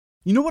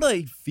You know what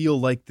I feel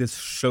like this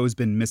show's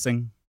been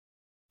missing?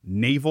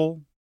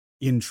 Naval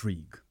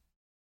intrigue.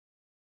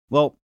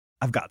 Well,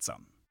 I've got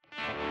some.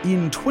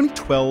 In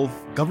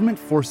 2012, government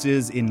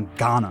forces in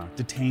Ghana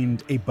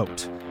detained a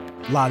boat,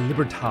 La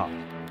Libertad.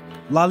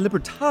 La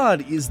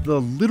Libertad is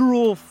the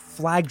literal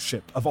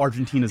flagship of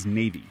Argentina's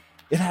navy.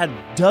 It had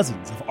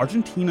dozens of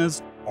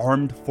Argentina's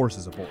armed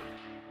forces aboard.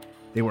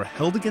 They were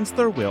held against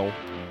their will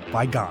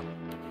by Ghana.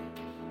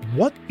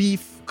 What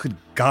beef could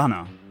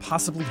Ghana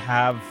possibly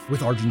have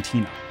with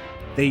Argentina?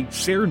 They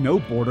share no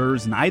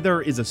borders,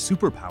 neither is a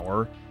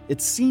superpower.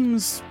 It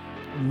seems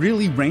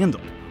really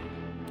random.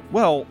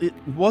 Well, it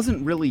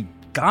wasn't really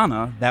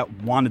Ghana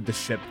that wanted the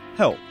ship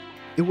held.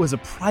 It was a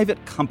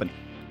private company,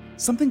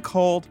 something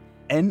called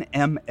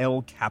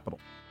NML Capital,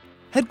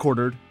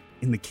 headquartered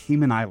in the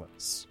Cayman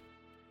Islands.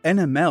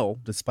 NML,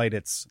 despite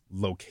its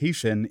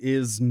location,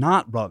 is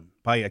not run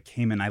by a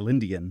Cayman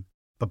Islandian,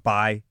 but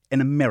by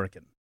an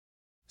American.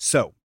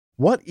 So,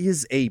 what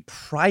is a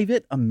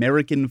private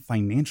American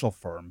financial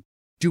firm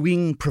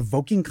doing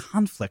provoking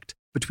conflict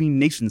between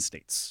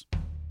nation-states?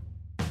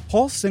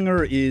 Paul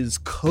Singer is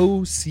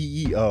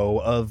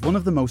co-CEO of one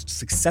of the most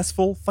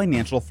successful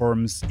financial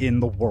firms in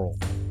the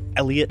world,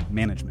 Elliott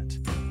Management,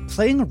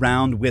 playing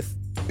around with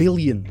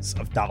billions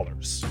of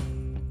dollars.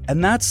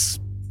 And that's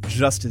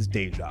just his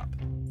day job.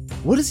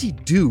 What does he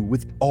do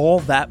with all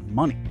that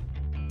money?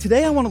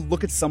 Today, I want to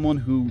look at someone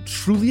who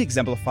truly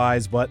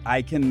exemplifies what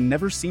I can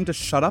never seem to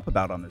shut up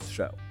about on this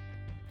show.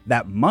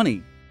 That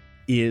money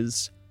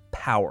is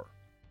power.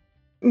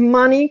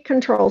 Money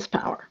controls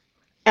power.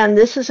 And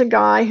this is a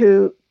guy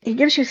who he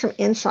gives you some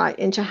insight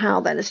into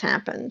how that has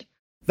happened.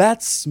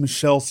 That's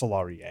Michelle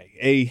Solarier,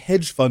 a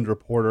hedge fund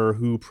reporter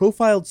who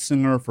profiled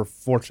Singer for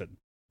Fortune.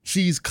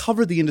 She's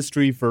covered the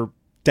industry for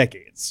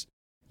decades.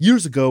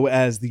 Years ago,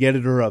 as the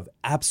editor of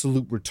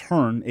Absolute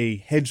Return, a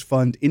hedge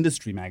fund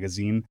industry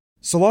magazine,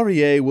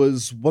 Solarier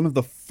was one of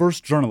the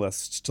first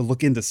journalists to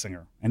look into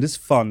Singer and his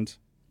fund,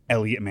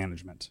 Elliott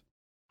Management.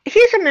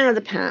 He's a man of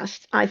the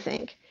past, I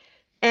think.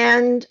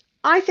 And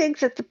I think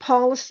that the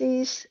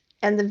policies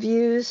and the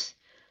views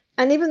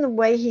and even the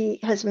way he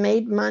has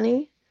made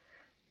money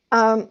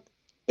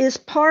is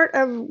part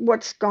of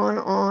what's gone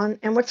on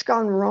and what's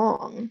gone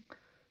wrong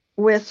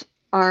with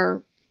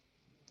our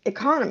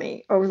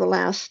economy over the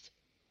last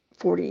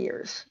 40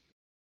 years.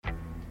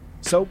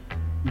 So,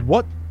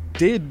 what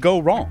did go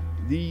wrong?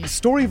 The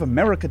story of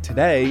America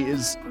today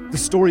is the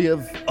story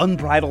of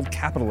unbridled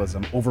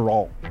capitalism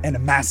overall, and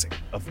amassing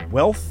of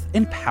wealth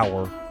and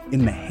power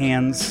in the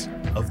hands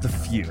of the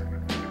few.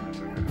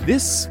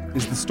 This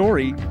is the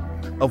story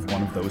of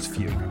one of those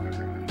few.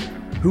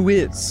 Who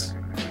is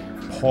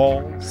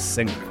Paul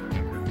Singer?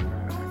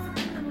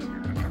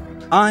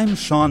 I'm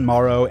Sean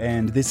Morrow,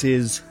 and this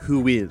is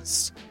Who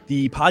Is,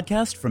 the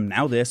podcast from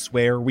Now This,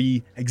 where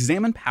we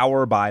examine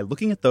power by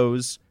looking at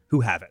those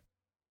who have it.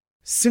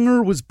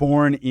 Singer was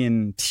born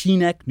in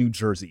Teaneck, New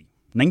Jersey,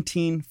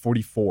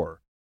 1944.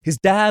 His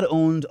dad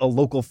owned a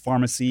local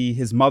pharmacy.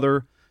 His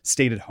mother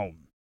stayed at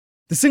home.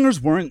 The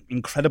Singers weren't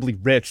incredibly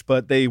rich,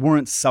 but they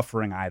weren't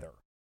suffering either.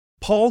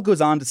 Paul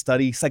goes on to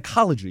study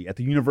psychology at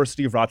the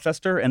University of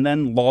Rochester and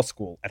then law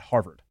school at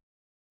Harvard.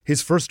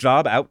 His first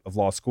job out of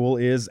law school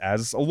is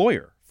as a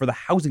lawyer for the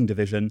housing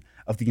division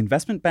of the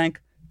investment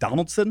bank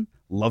Donaldson,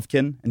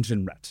 Lovekin, and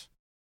Ginrett.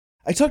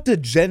 I talked to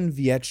Jen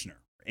Viechner,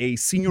 a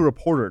senior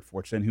reporter at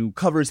Fortune who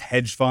covers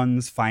hedge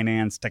funds,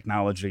 finance,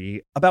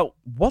 technology, about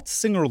what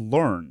Singer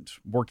learned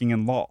working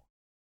in law.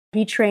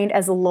 He trained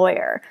as a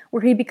lawyer,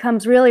 where he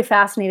becomes really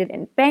fascinated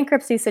in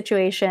bankruptcy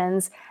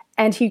situations,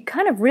 and he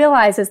kind of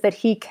realizes that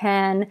he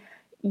can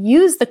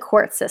use the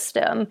court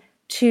system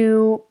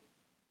to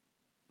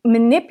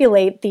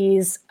manipulate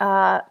these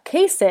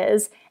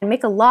cases and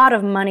make a lot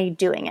of money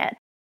doing it.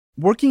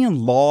 Working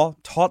in law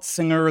taught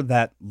Singer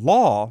that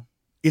law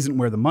isn't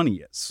where the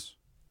money is.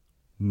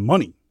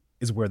 Money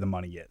is where the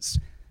money is.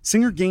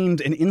 Singer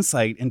gained an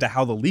insight into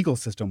how the legal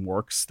system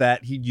works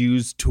that he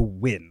used to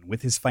win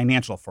with his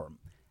financial firm,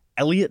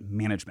 Elliott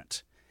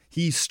Management.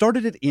 He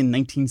started it in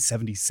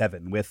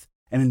 1977 with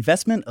an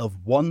investment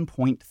of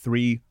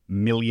 $1.3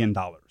 million.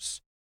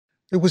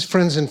 It was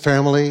friends and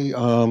family.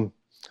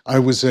 I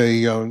was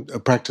a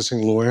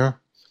practicing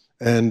lawyer,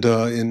 and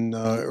in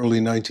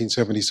early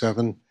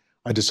 1977,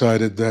 I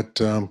decided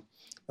that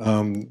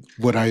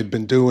what I had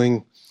been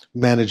doing,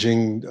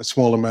 managing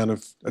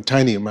a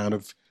tiny amount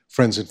of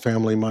friends and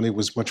family money,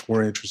 was much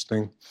more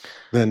interesting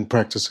than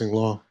practicing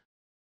law.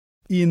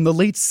 In the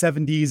late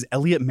 70s,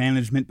 Elliott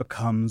Management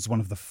becomes one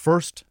of the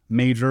first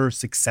major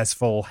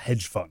successful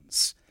hedge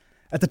funds.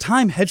 At the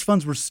time, hedge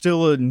funds were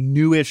still a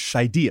newish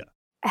idea.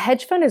 A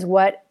hedge fund is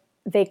what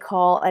they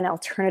call an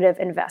alternative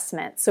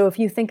investment. So if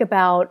you think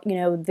about,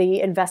 the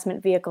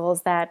investment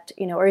vehicles that,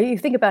 or you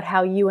think about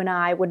how you and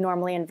I would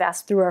normally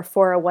invest through our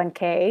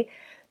 401k,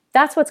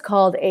 that's what's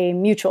called a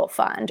mutual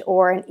fund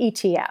or an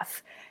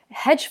ETF.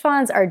 Hedge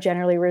funds are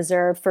generally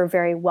reserved for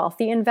very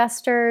wealthy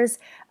investors,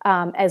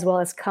 as well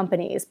as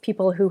companies,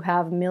 people who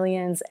have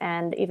millions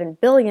and even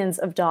billions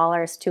of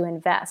dollars to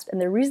invest.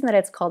 And the reason that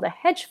it's called a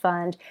hedge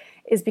fund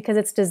is because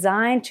it's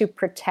designed to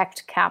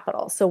protect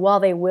capital. So while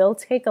they will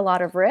take a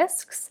lot of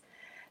risks,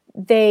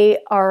 they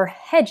are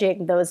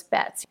hedging those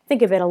bets.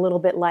 Think of it a little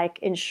bit like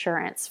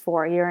insurance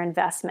for your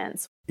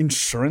investments.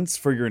 Insurance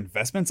for your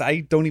investments?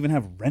 I don't even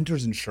have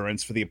renter's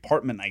insurance for the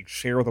apartment I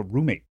share with a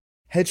roommate.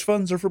 Hedge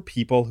funds are for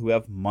people who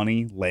have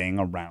money laying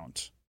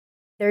around.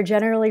 They're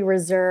generally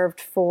reserved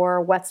for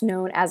what's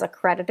known as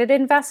accredited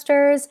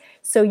investors.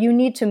 So you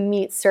need to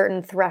meet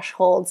certain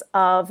thresholds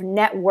of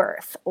net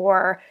worth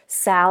or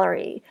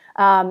salary.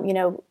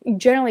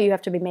 Generally you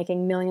have to be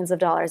making millions of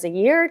dollars a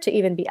year to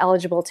even be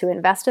eligible to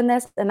invest in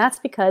this. And that's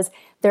because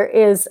there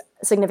is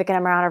a significant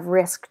amount of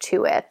risk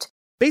to it.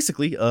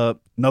 Basically,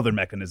 another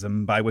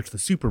mechanism by which the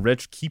super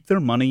rich keep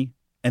their money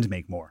and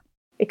make more.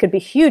 It could be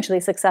hugely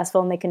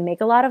successful and they can make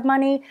a lot of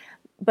money,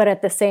 but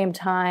at the same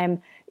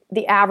time,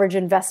 the average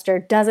investor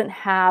doesn't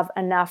have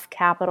enough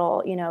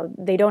capital.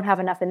 They don't have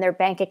enough in their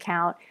bank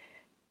account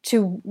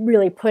to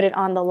really put it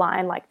on the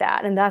line like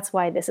that. And that's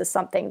why this is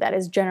something that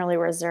is generally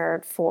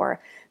reserved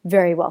for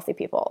very wealthy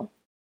people.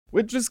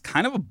 Which is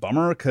kind of a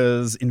bummer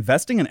because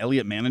investing in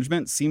Elliott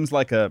Management seems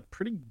like a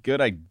pretty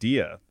good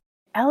idea.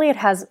 Elliott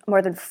has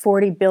more than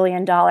 $40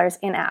 billion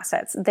in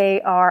assets.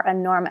 They are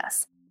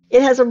enormous.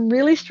 It has a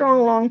really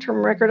strong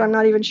long-term record. I'm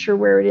not even sure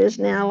where it is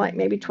now, like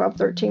maybe 12,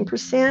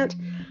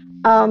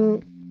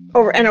 13%.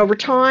 Over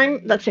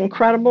time, that's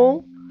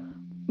incredible.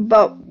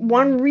 But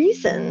one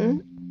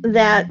reason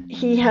that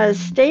he has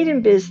stayed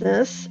in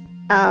business,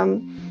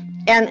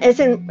 and as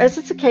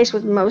it's the case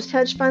with most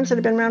hedge funds that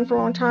have been around for a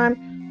long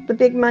time, the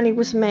big money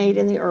was made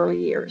in the early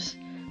years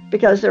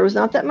because there was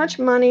not that much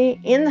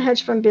money in the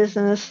hedge fund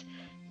business,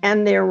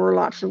 and there were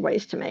lots of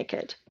ways to make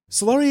it.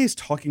 Salaria is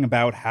talking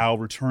about how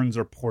returns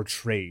are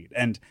portrayed,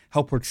 and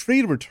how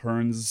portrayed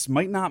returns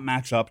might not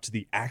match up to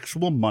the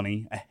actual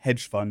money a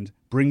hedge fund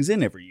brings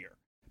in every year.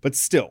 But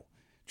still,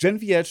 Jen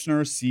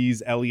Viechner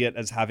sees Elliott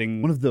as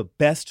having one of the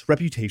best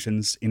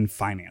reputations in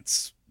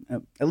finance,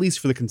 at least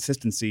for the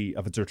consistency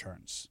of its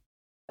returns.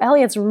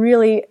 Elliott's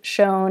really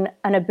shown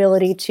an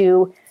ability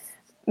to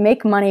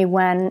make money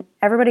when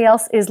everybody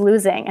else is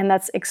losing, and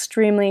that's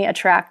extremely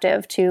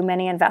attractive to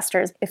many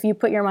investors. If you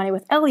put your money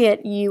with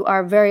Elliott, you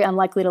are very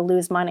unlikely to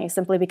lose money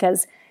simply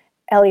because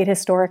Elliott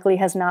historically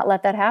has not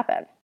let that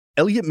happen.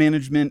 Elliott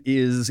Management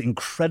is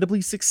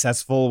incredibly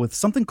successful with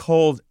something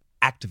called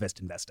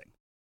activist investing.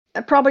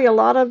 Probably a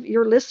lot of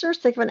your listeners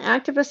think of an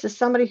activist as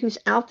somebody who's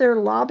out there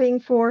lobbying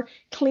for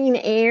clean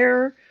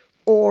air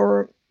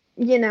or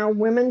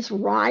women's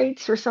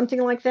rights or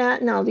something like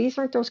that. No, these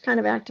aren't those kind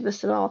of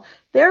activists at all.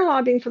 They're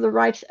lobbying for the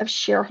rights of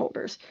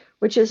shareholders,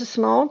 which is a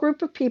small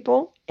group of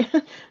people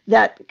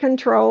that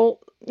control,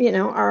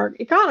 our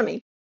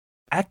economy.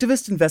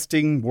 Activist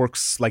investing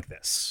works like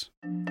this.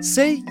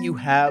 Say you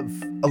have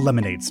a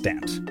lemonade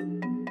stand.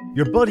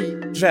 Your buddy,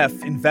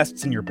 Jeff,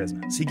 invests in your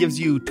business. He gives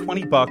you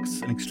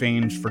 $20 in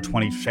exchange for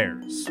 20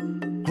 shares.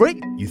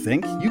 Great, you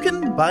think. You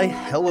can buy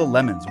hella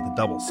lemons with a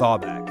double saw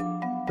bag.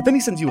 But then he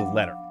sends you a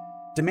letter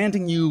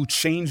demanding you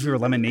change your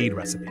lemonade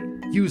recipe.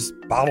 Use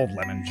bottled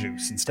lemon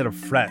juice instead of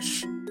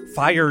fresh.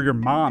 Fire your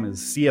mom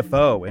as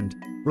CFO and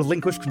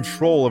relinquish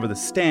control over the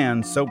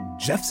stand so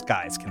Jeff's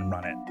guys can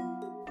run it.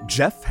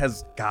 Jeff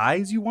has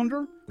guys, you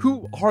wonder?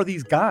 Who are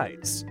these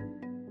guys?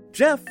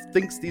 Jeff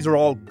thinks these are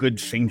all good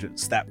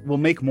changes that will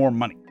make more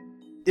money.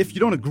 If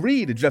you don't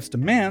agree to Jeff's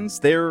demands,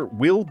 there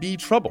will be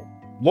trouble.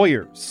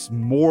 Lawyers,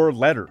 more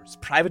letters,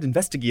 private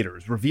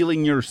investigators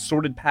revealing your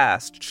sordid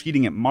past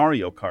cheating at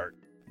Mario Kart,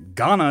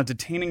 Ghana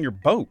detaining your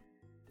boat,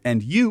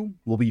 and you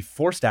will be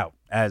forced out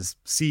as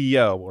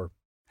CEO or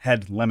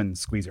head lemon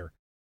squeezer.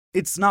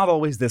 It's not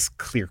always this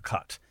clear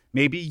cut.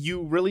 Maybe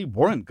you really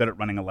weren't good at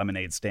running a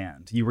lemonade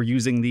stand. You were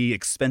using the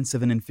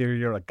expensive and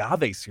inferior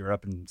agave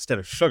syrup instead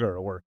of sugar,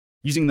 or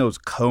using those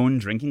cone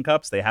drinking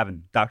cups they have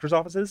in doctor's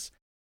offices.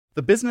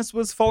 The business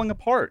was falling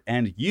apart,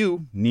 and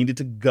you needed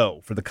to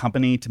go for the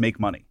company to make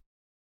money.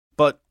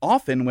 But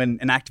often when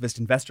an activist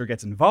investor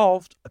gets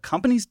involved, a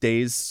company's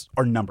days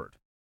are numbered.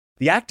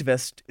 The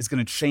activist is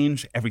going to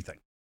change everything,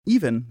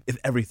 even if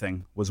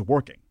everything was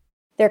working.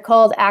 They're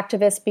called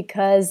activists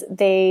because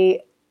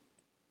they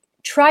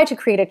try to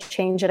create a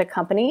change at a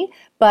company,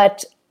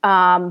 but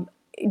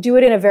do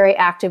it in a very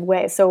active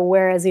way. So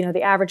whereas,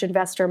 the average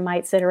investor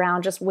might sit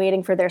around just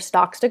waiting for their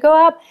stocks to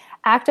go up,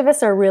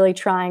 activists are really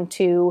trying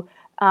to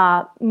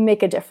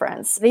make a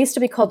difference. They used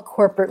to be called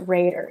corporate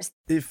raiders.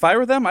 If I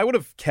were them, I would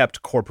have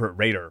kept corporate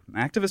raider. An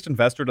activist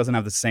investor doesn't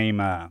have the same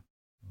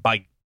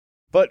bite.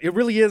 But it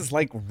really is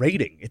like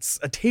raiding. It's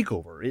a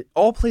takeover. It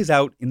all plays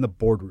out in the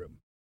boardroom.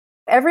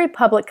 Every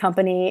public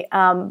company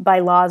by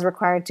law is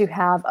required to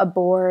have a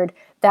board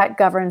that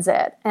governs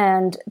it.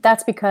 And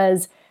that's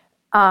because,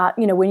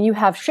 when you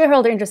have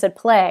shareholder interest at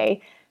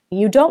play,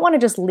 you don't want to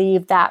just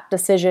leave that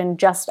decision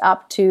just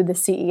up to the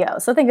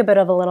CEO. So think of it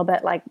a little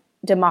bit like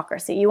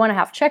democracy. You want to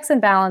have checks and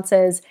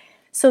balances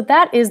So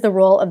that is the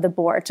role of the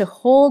board, to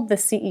hold the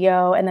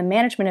CEO and the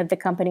management of the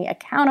company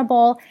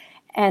accountable,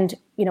 and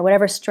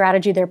whatever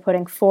strategy they're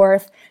putting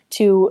forth,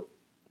 to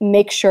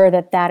make sure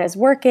that that is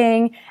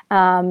working,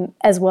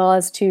 as well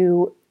as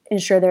to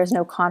ensure there's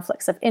no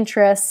conflicts of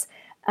interest,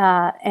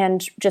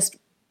 and just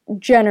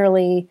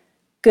generally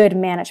good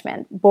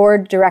management.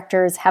 Board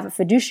directors have a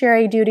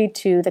fiduciary duty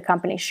to the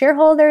company's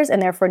shareholders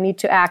and therefore need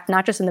to act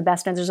not just in the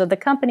best interest of the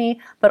company,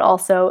 but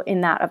also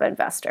in that of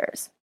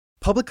investors.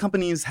 Public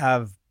companies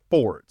have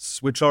boards,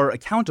 which are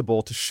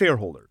accountable to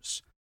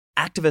shareholders.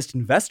 Activist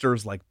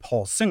investors like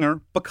Paul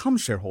Singer become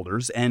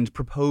shareholders and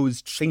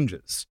propose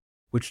changes,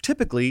 which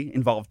typically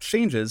involve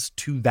changes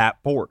to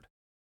that board.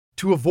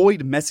 To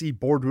avoid messy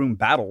boardroom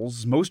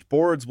battles, most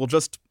boards will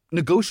just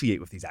negotiate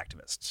with these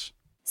activists.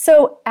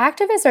 So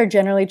activists are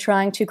generally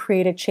trying to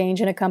create a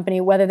change in a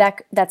company, whether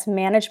that's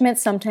management.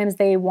 Sometimes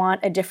they want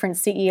a different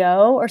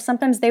CEO, or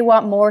sometimes they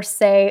want more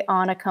say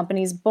on a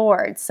company's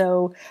board.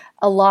 So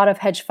a lot of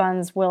hedge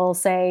funds will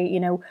say,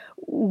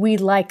 we'd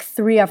like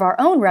 3 of our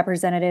own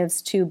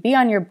representatives to be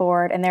on your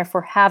board and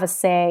therefore have a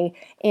say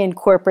in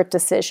corporate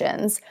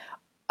decisions.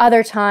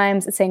 Other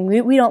times it's saying,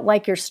 we don't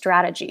like your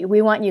strategy.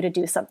 We want you to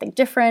do something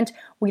different.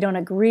 We don't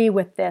agree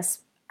with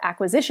this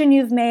acquisition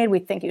you've made. We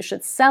think you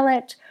should sell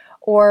it.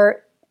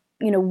 Or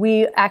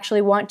we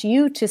actually want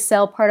you to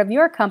sell part of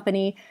your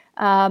company,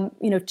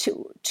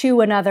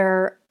 to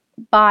another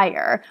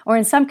buyer. Or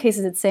in some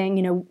cases, it's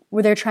saying,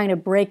 where they're trying to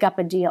break up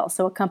a deal.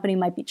 So a company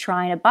might be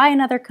trying to buy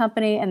another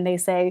company, and they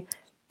say,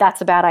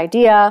 that's a bad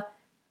idea.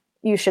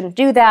 You shouldn't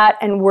do that,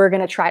 and we're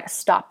going to try to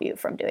stop you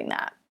from doing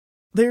that.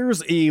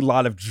 There's a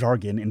lot of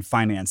jargon in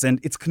finance, and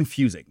it's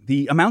confusing.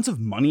 The amounts of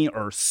money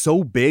are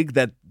so big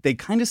that they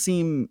kind of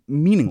seem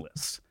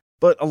meaningless.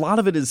 But a lot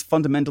of it is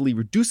fundamentally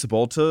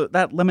reducible to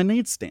that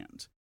lemonade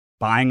stand.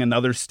 Buying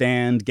another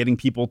stand, getting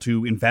people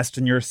to invest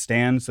in your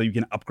stand so you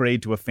can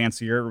upgrade to a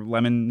fancier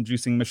lemon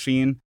juicing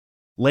machine,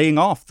 laying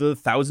off the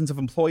thousands of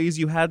employees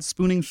you had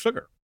spooning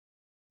sugar.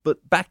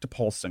 But back to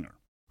Paul Singer.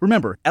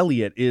 Remember,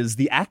 Elliott is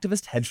the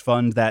activist hedge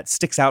fund that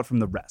sticks out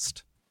from the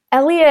rest.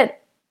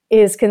 Elliott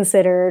is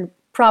considered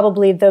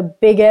probably the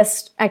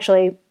biggest,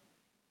 actually,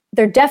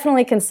 they're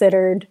definitely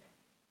considered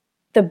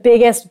the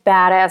biggest,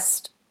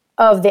 baddest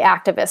of the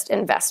activist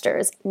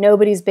investors.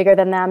 Nobody's bigger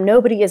than them.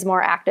 Nobody is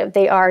more active.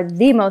 They are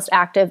the most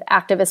active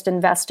activist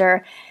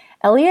investor.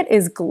 Elliott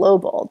is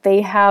global.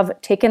 They have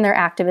taken their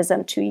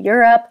activism to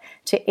Europe,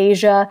 to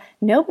Asia.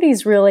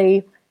 Nobody's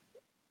really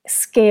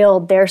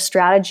scaled their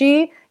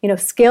strategy,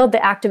 scaled the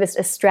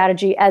activist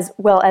strategy as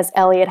well as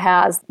Elliott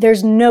has.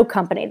 There's no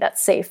company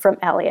that's safe from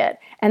Elliott,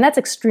 and that's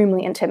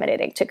extremely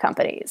intimidating to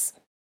companies.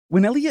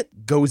 When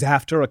Elliott goes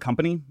after a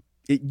company,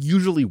 it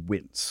usually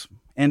wins.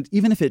 And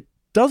even if it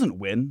doesn't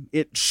win,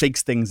 it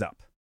shakes things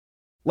up.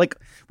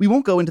 We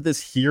won't go into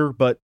this here,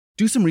 but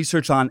do some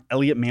research on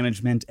Elliott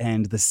Management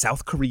and the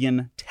South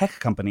Korean tech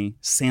company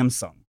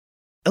Samsung.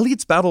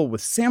 Elliott's battle with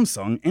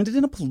Samsung ended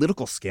in a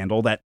political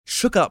scandal that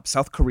shook up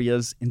South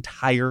Korea's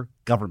entire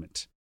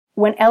government.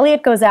 When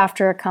Elliott goes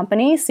after a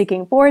company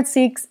seeking board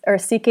seats or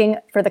seeking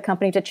for the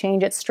company to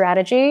change its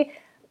strategy,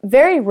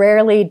 very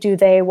rarely do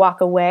they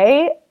walk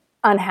away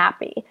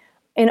unhappy.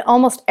 In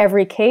almost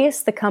every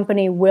case, the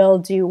company will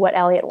do what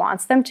Elliott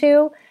wants them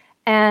to,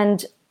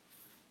 and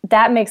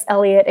that makes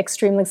Elliott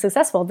extremely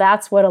successful.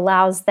 That's what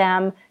allows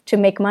them to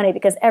make money,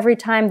 because every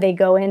time they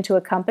go into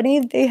a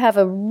company, they have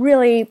a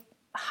really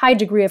high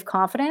degree of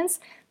confidence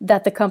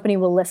that the company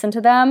will listen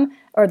to them,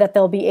 or that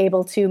they'll be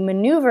able to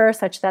maneuver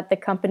such that the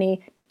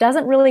company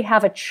doesn't really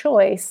have a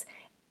choice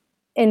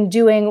in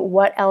doing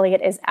what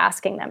Elliott is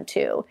asking them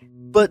to.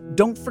 But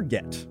don't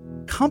forget,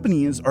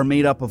 companies are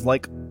made up of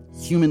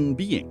human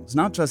beings,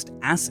 not just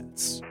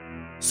assets.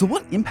 So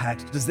what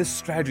impact does this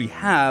strategy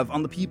have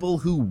on the people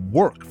who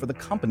work for the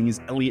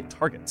companies Elliott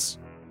targets?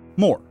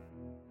 More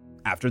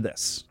after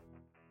this.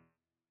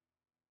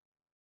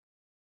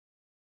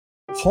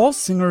 Paul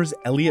Singer's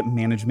Elliott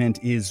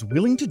Management is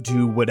willing to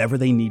do whatever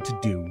they need to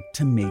do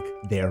to make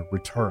their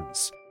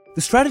returns.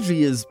 The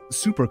strategy is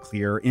super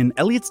clear in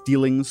Elliott's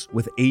dealings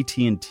with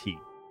AT&T.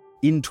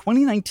 In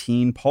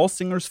 2019, Paul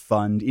Singer's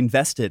fund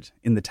invested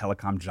in the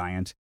telecom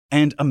giant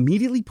and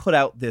immediately put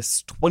out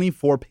this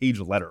 24-page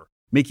letter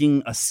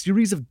making a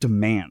series of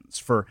demands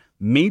for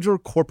major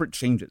corporate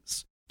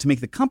changes to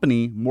make the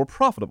company more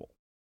profitable.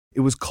 It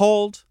was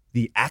called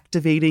the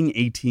Activating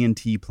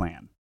AT&T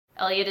Plan.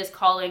 Elliott is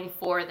calling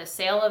for the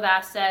sale of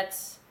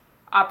assets,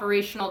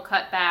 operational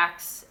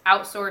cutbacks,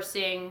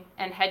 outsourcing,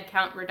 and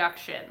headcount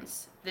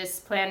reductions.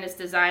 This plan is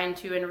designed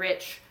to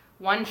enrich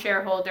one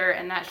shareholder,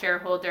 and that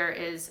shareholder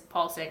is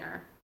Paul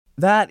Singer.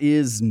 That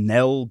is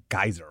Nell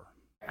Geiser.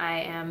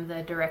 I am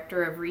the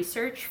Director of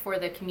Research for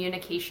the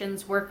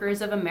Communications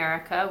Workers of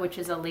America, which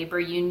is a labor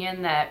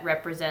union that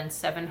represents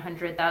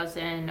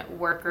 700,000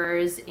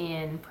 workers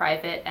in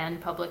private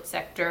and public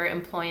sector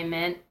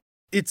employment.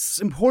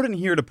 It's important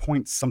here to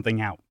point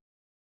something out.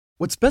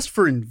 What's best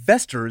for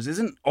investors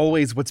isn't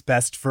always what's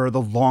best for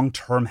the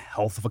long-term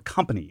health of a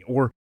company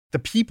or the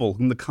people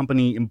whom the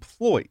company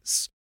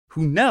employs,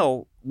 who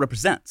Nell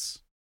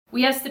represents.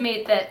 We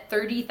estimate that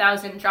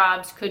 30,000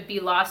 jobs could be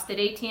lost at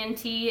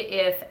AT&T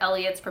if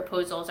Elliott's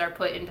proposals are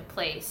put into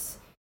place.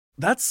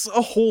 That's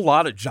a whole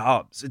lot of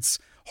jobs. It's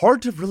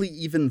hard to really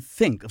even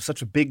think of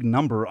such a big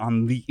number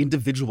on the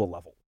individual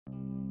level.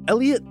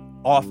 Elliott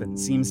often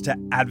seems to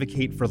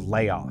advocate for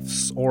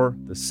layoffs, or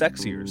the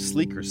sexier,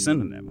 sleeker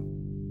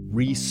synonym,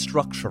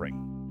 restructuring,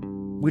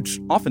 which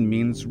often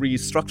means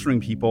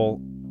restructuring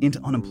people into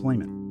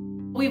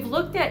unemployment. We've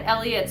looked at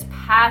Elliott's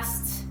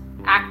past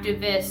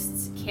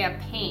activists'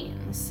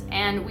 campaigns,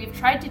 and we've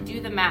tried to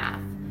do the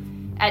math.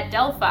 At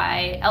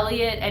Delphi,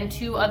 Elliott and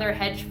two other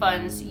hedge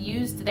funds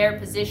used their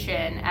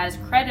position as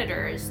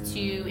creditors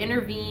to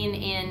intervene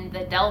in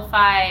the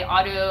Delphi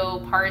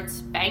Auto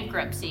Parts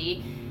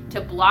bankruptcy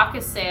to block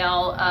a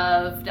sale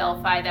of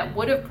Delphi that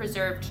would have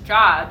preserved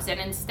jobs, and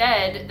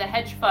instead the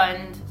hedge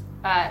fund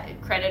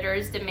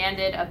creditors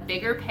demanded a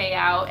bigger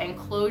payout and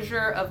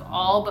closure of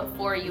all but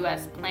 4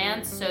 U.S.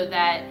 plants so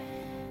that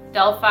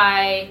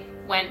Delphi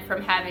went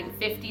from having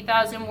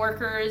 50,000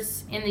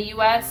 workers in the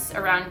U.S.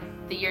 around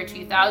the year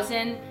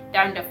 2000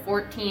 down to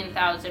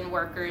 14,000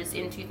 workers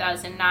in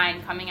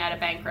 2009 coming out of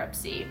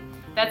bankruptcy.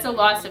 That's a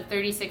loss of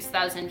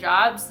 36,000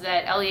 jobs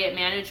that Elliott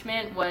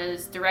Management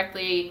was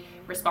directly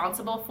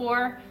responsible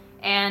for.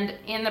 And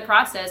in the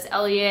process,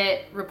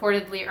 Elliott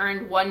reportedly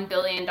earned $1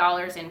 billion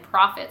in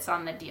profits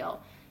on the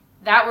deal.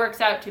 That works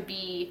out to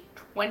be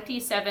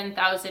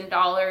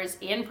 $27,000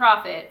 in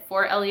profit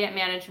for Elliott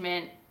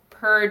Management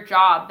per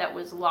job that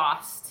was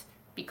lost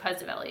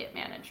because of Elliott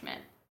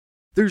Management.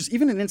 There's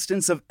even an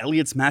instance of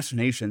Elliott's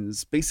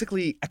machinations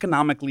basically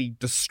economically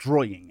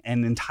destroying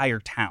an entire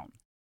town,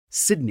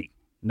 Sidney,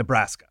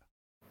 Nebraska.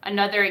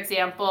 Another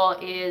example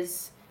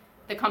is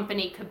the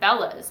company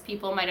Cabela's.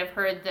 People might have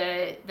heard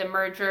the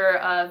merger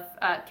of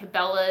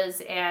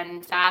Cabela's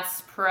and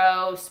Bass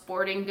Pro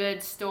sporting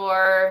goods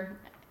store.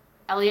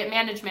 Elliott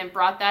Management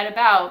brought that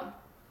about.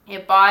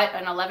 It bought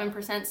an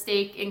 11%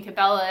 stake in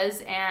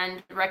Cabela's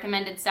and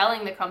recommended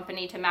selling the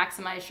company to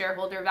maximize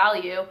shareholder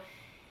value.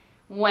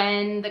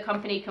 When the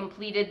company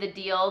completed the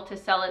deal to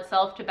sell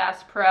itself to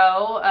Bass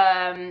Pro,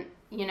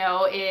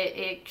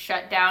 it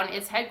shut down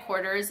its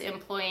headquarters,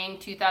 employing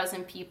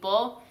 2,000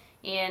 people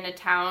in a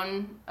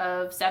town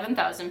of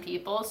 7,000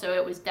 people. So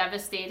it was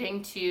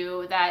devastating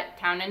to that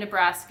town in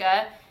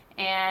Nebraska.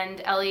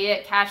 And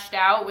Elliott cashed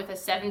out with a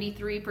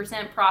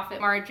 73%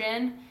 profit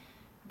margin,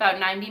 about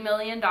 $90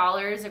 million,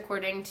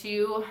 according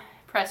to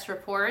press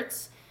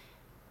reports.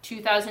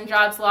 2,000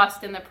 jobs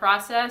lost in the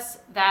process.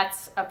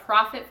 That's a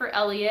profit for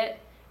Elliott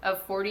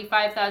of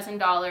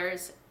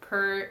 $45,000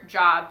 per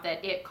job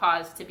that it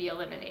caused to be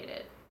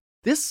eliminated.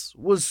 This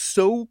was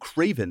so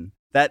craven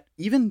that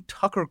even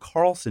Tucker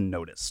Carlson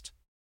noticed.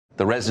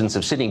 The residents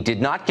of Sidney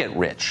did not get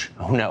rich.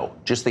 Oh no,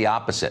 just the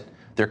opposite.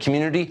 Their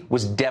community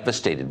was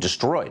devastated,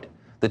 destroyed.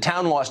 The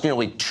town lost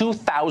nearly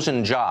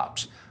 2,000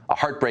 jobs. A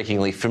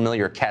heartbreakingly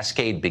familiar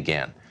cascade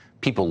began.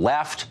 People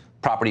left,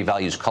 property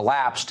values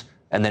collapsed,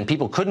 and then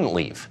people couldn't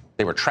leave.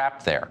 They were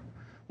trapped there.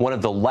 One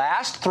of the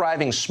last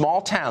thriving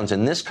small towns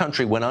in this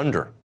country went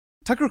under.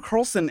 Tucker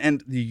Carlson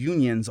and the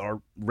unions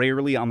are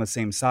rarely on the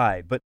same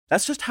side, but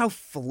that's just how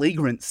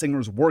flagrant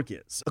Singer's work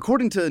is.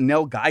 According to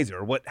Nell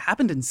Geiser, what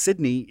happened in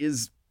Sidney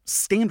is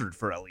standard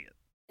for Elliott.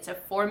 It's a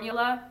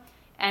formula,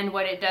 and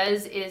what it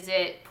does is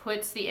it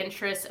puts the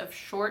interests of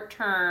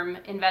short-term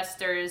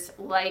investors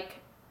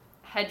like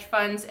hedge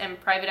funds and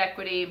private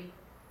equity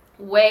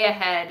way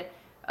ahead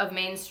of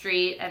Main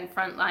Street and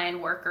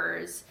frontline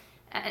workers.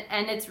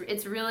 And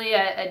it's really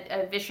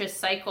a vicious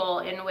cycle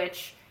in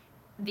which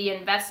the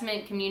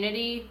investment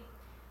community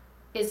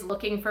is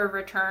looking for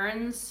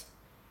returns,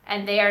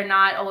 and they are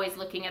not always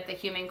looking at the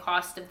human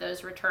cost of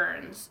those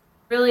returns.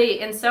 Really,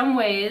 in some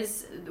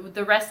ways,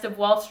 the rest of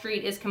Wall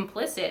Street is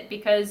complicit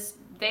because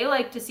they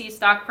like to see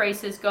stock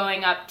prices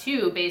going up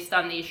too based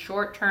on these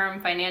short-term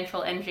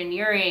financial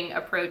engineering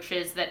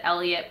approaches that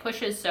Elliott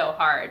pushes so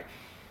hard.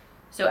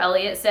 So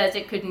Elliott says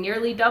it could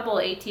nearly double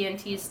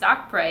AT&T's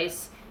stock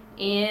price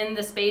in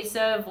the space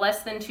of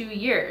less than 2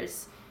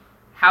 years.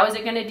 How is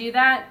it going to do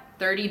that?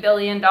 $30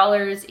 billion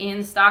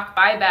in stock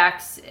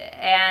buybacks,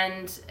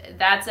 and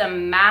that's a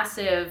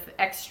massive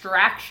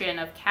extraction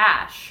of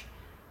cash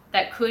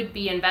that could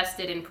be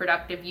invested in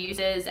productive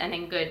uses and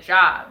in good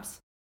jobs.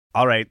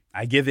 All right,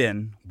 I give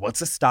in.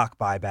 What's a stock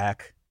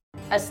buyback?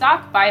 A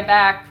stock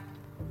buyback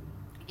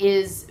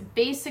is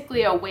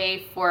basically a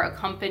way for a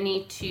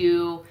company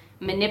to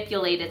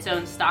manipulate its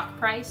own stock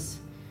price.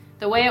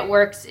 The way it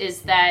works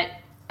is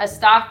that a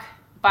stock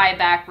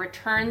buyback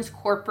returns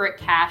corporate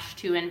cash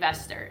to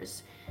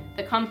investors.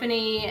 The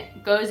company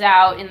goes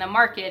out in the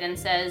market and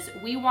says,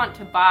 we want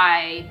to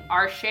buy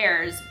our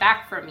shares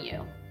back from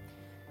you.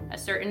 A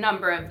certain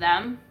number of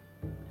them,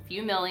 a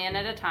few million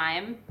at a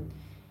time.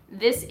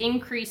 This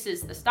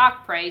increases the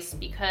stock price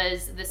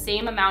because the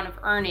same amount of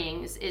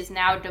earnings is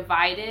now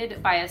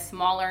divided by a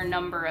smaller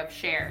number of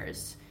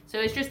shares. So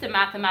it's just a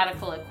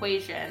mathematical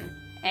equation.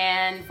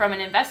 And from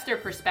an investor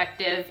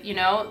perspective,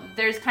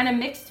 there's kind of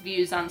mixed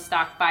views on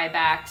stock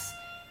buybacks.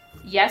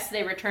 Yes,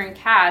 they return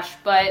cash,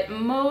 but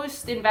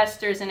most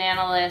investors and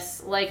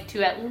analysts like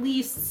to at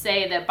least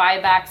say that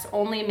buybacks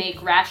only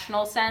make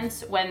rational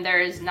sense when there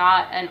is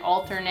not an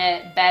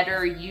alternate,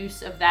 better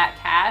use of that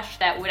cash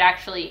that would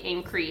actually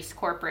increase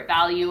corporate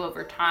value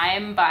over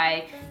time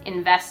by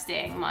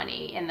investing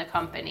money in the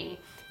company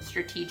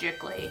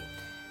strategically.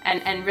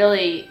 And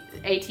really,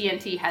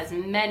 AT&T has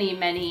many,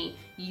 many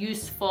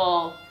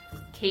useful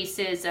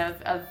cases of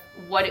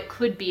what it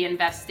could be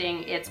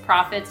investing its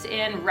profits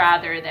in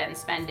rather than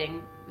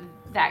spending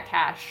that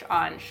cash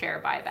on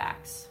share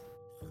buybacks.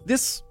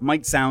 This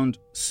might sound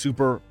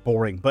super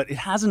boring, but it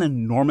has an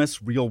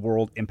enormous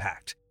real-world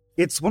impact.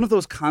 It's one of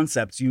those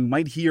concepts you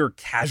might hear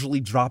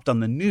casually dropped on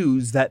the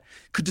news that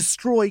could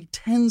destroy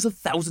tens of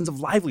thousands of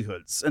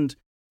livelihoods, and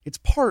it's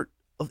part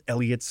of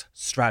Elliott's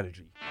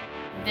strategy.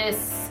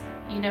 This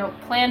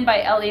plan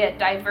by Elliott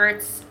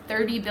diverts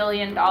 $30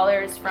 billion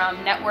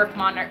from network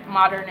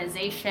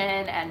modernization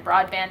and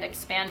broadband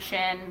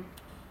expansion,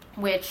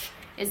 which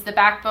is the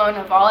backbone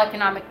of all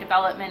economic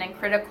development and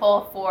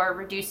critical for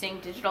reducing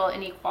digital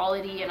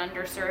inequality in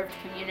underserved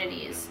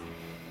communities.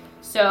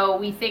 So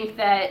we think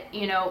that,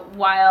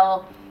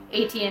 while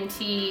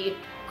AT&T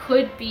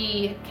could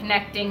be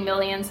connecting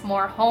millions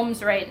more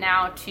homes right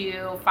now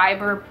to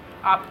fiber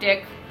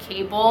optic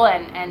cable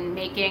and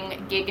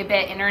making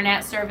gigabit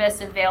internet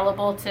service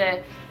available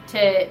to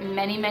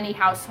many, many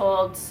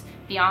households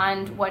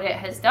beyond what it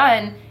has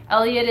done,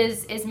 Elliott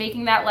is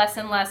making that less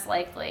and less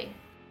likely.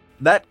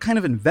 That kind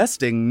of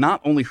investing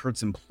not only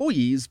hurts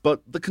employees,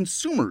 but the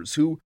consumers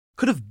who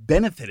could have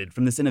benefited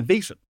from this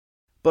innovation.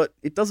 But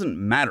it doesn't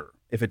matter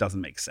if it doesn't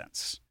make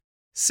sense.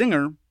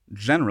 Singer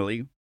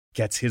generally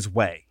gets his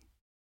way.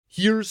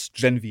 Here's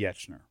Jen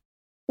Viechner.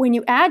 When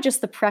you add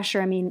just the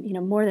pressure,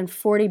 more than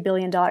 $40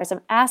 billion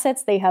of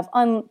assets, they have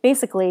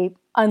basically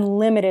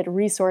unlimited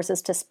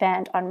resources to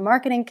spend on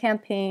marketing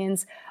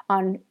campaigns,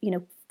 on,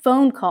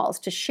 phone calls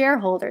to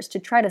shareholders to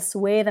try to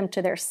sway them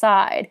to their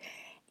side.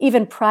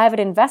 Even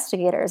private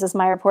investigators, as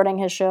my reporting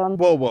has shown.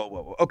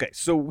 Whoa. Okay,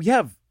 so we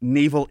have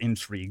naval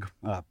intrigue,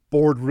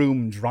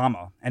 boardroom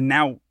drama, and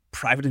now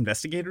private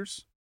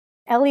investigators?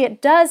 Elliott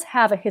does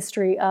have a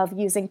history of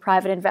using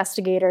private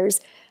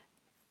investigators.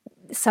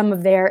 Some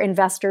of their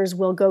investors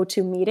will go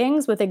to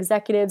meetings with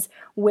executives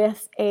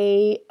with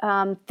a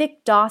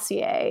thick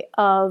dossier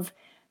of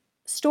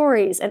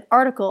stories and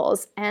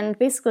articles and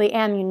basically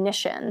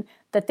ammunition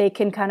that they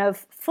can kind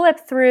of flip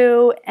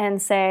through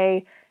and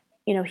say,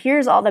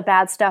 here's all the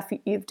bad stuff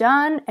you've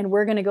done, and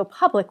we're going to go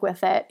public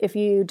with it if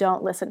you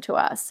don't listen to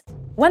us.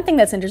 One thing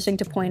that's interesting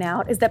to point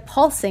out is that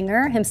Paul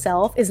Singer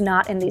himself is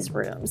not in these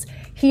rooms.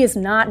 He is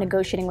not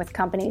negotiating with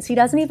companies. He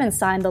doesn't even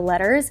sign the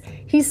letters.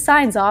 He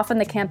signs off on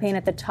the campaign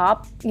at the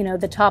top,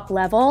 the top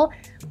level,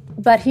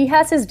 but he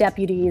has his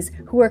deputies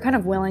who are kind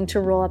of willing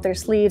to roll up their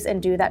sleeves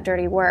and do that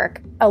dirty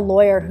work. A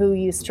lawyer who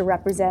used to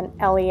represent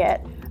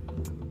Elliott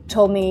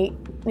told me,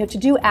 to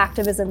do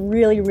activism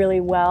really, really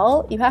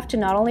well, you have to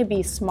not only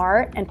be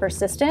smart and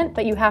persistent,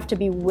 but you have to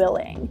be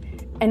willing.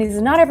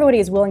 And not everybody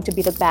is willing to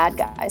be the bad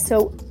guy.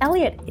 So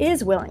Elliott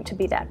is willing to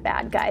be that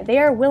bad guy. They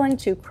are willing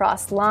to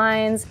cross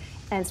lines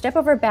and step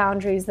over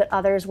boundaries that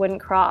others wouldn't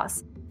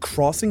cross.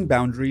 Crossing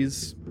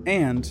boundaries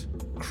and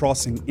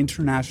crossing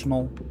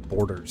international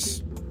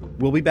borders.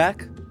 We'll be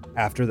back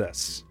after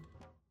this.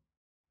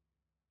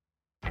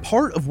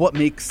 Part of what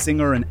makes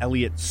Singer and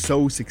Elliott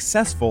so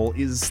successful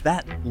is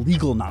that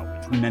legal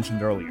knowledge we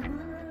mentioned earlier.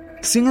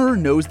 Singer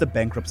knows the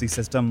bankruptcy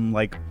system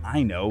like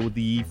I know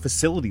the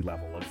facility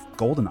level of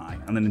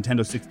GoldenEye on the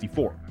Nintendo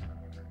 64.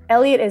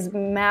 Elliott is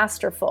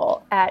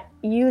masterful at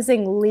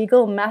using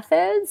legal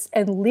methods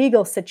and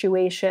legal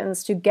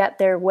situations to get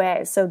their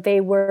way. So they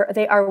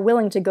are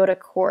willing to go to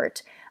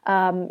court.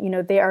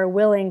 They are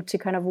willing to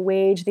kind of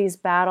wage these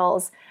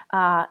battles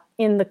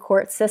in the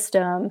court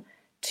system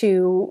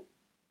to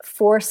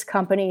force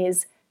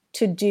companies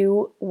to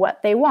do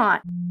what they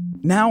want.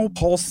 Now,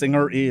 Paul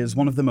Singer is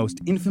one of the most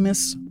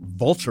infamous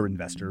vulture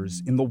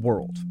investors in the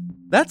world.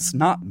 That's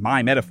not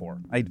my metaphor.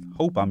 I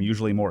hope I'm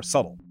usually more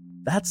subtle.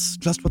 That's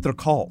just what they're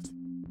called.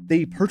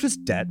 They purchase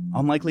debt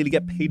unlikely to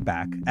get paid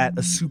back at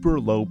a super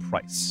low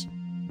price.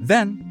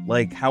 Then,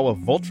 like how a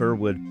vulture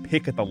would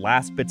pick at the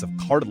last bits of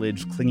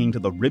cartilage clinging to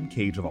the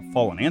ribcage of a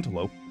fallen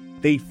antelope,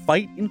 they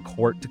fight in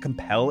court to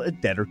compel a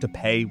debtor to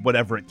pay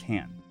whatever it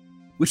can,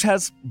 which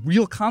has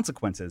real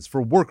consequences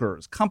for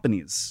workers,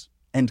 companies,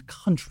 and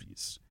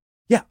countries.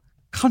 Yeah,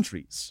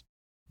 countries.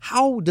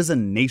 How does a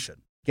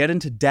nation get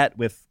into debt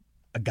with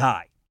a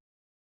guy?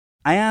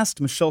 I asked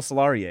Michelle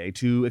Salarié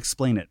to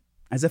explain it,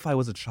 as if I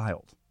was a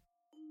child.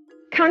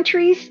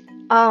 Countries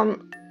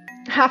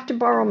have to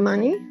borrow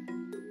money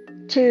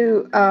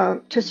to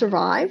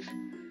survive,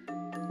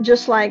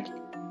 just like,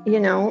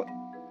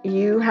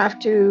 you have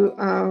to,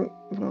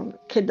 the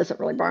kid doesn't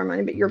really borrow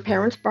money, but your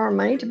parents borrow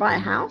money to buy a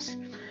house.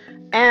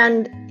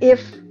 And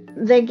if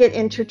they get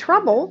into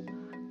trouble,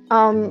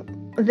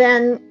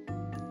 then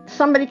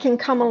somebody can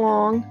come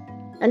along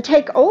and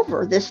take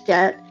over this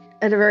debt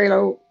at a very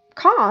low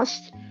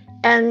cost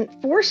and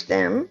force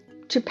them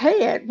to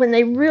pay it when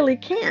they really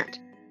can't.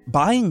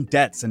 Buying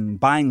debts and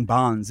buying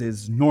bonds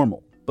is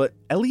normal, but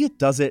Elliott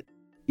does it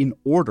in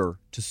order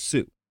to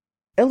sue.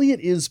 Elliott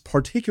is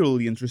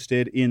particularly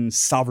interested in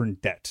sovereign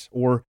debt,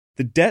 or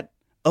the debt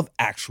of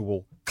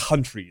actual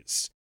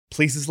countries,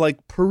 places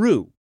like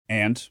Peru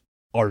and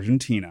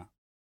Argentina.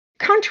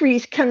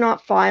 Countries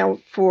cannot file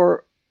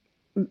for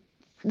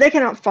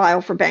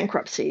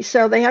bankruptcy,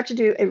 so they have to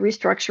do a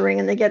restructuring,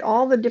 and they get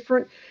all the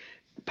different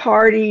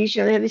parties,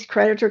 they have these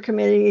creditor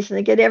committees, and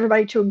they get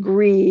everybody to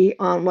agree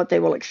on what they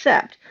will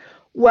accept.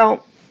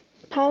 Well,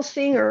 Paul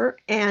Singer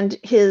and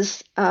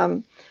his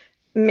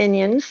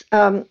minions,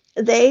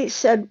 they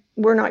said,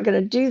 we're not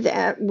going to do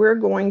that. We're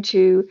going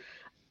to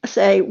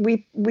say,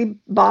 we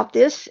bought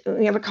this,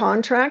 we have a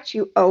contract,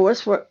 you owe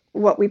us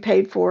what we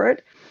paid for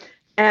it,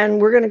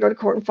 and we're going to go to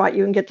court and fight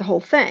you and get the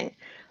whole thing.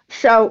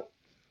 So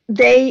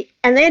they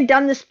had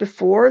done this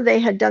before. They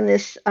had done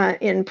this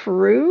in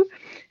Peru,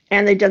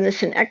 and they'd done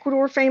this in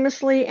Ecuador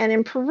famously. And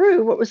in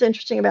Peru, what was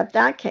interesting about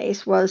that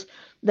case was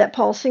that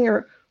Paul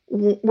Singer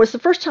was the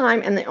first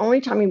time and the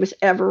only time he was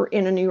ever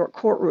in a New York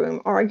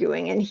courtroom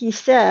arguing. And he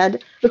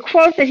said, the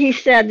quote that he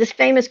said, this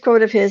famous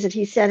quote of his that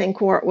he said in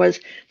court was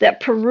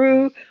that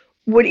Peru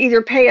would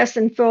either pay us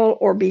in full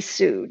or be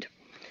sued.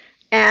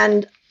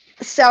 And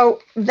so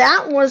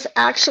that was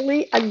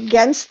actually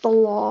against the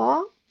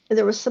law.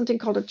 There was something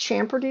called a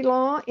Champerty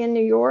law in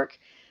New York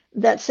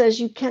that says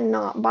you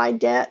cannot buy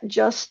debt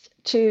just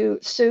to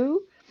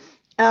sue.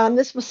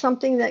 This was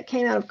something that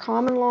came out of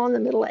common law in the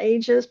Middle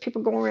Ages,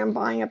 people going around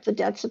buying up the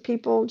debts of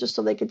people just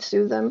so they could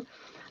sue them.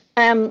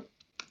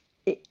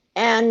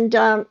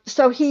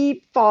 So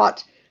he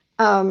fought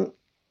to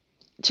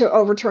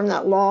overturn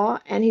that law,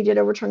 and he did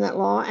overturn that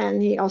law,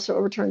 and he also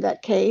overturned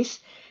that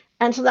case.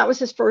 And so that was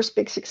his first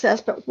big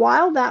success. But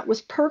while that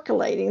was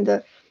percolating,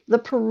 the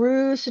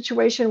Peru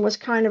situation was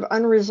kind of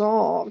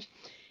unresolved.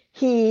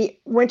 He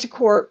went to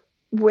court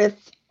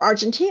with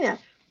Argentina,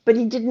 but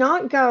he did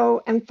not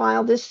go and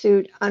file this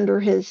suit under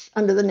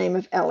the name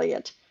of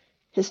Elliott,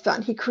 his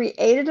fund. He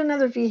created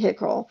another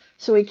vehicle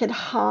so he could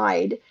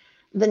hide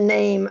the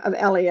name of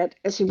Elliott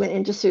as he went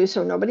in to sue,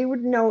 so nobody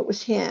would know it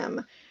was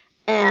him.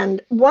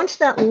 And once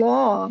that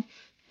law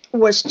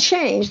was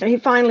changed, and he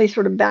finally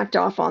sort of backed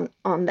off on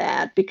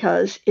that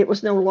because it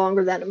was no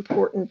longer that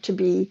important to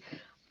be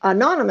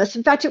anonymous.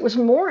 In fact, it was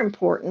more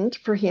important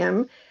for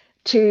him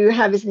to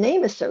have his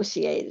name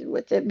associated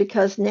with it,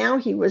 because now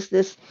he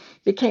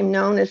became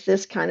known as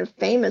this kind of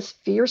famous,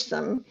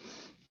 fearsome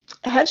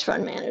hedge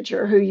fund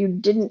manager who you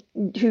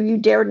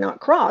dared not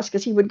cross,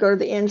 because he would go to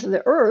the ends of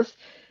the earth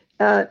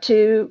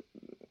to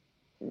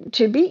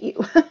beat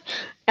you.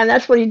 And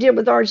that's what he did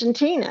with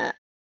Argentina.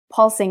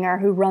 Paul Singer,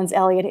 who runs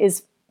Elliott,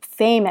 is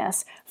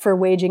famous for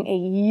waging a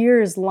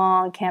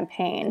years-long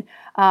campaign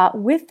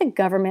with the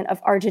government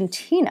of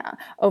Argentina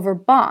over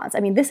bonds.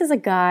 I mean, this is a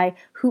guy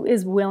who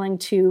is willing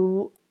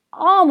to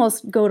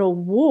almost go to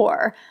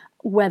war,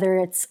 whether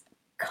it's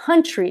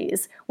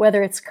countries,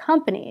 whether it's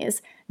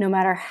companies, no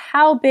matter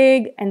how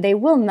big, and they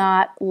will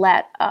not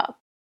let up.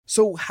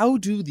 So how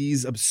do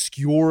these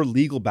obscure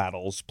legal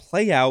battles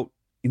play out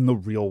in the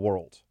real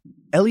world?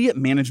 Elliott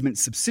Management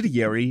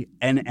subsidiary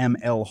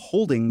NML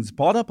Holdings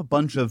bought up a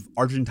bunch of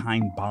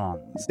Argentine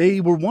bonds.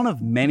 They were one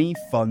of many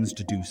funds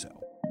to do so.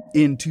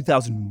 In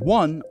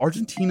 2001,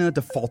 Argentina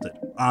defaulted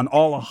on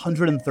all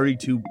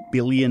 $132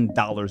 billion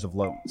of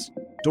loans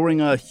during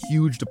a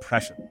huge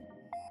depression.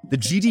 The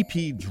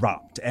GDP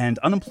dropped and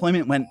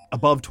unemployment went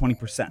above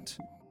 20%.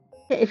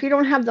 If you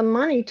don't have the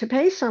money to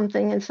pay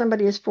something and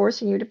somebody is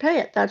forcing you to pay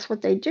it, that's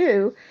what they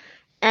do.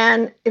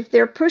 And if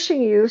they're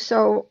pushing you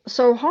so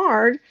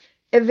hard,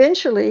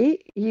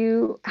 eventually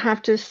you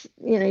have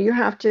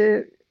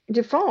to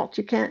default.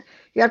 You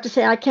have to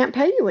say, I can't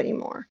pay you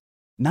anymore.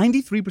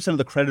 93% of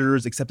the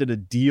creditors accepted a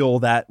deal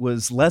that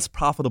was less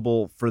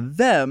profitable for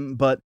them,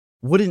 but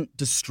wouldn't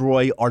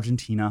destroy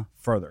Argentina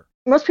further.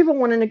 Most people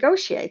want to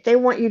negotiate. They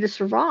want you to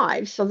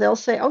survive. So they'll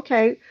say,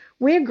 okay,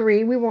 we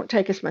agree, we won't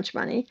take as much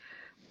money.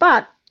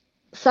 But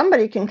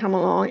somebody can come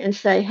along and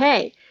say,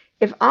 hey,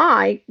 if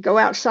I go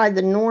outside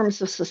the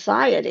norms of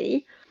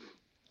society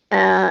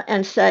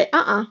and say,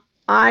 I'm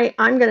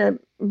going to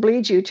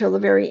bleed you till the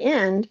very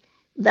end,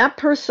 that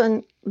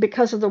person,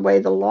 because of the way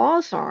the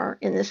laws are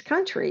in this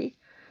country,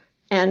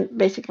 and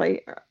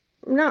basically,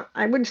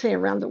 I wouldn't say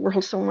around the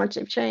world so much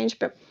they've changed,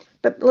 but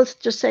let's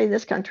just say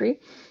this country,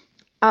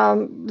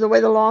 the way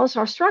the laws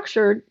are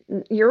structured,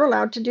 you're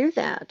allowed to do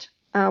that.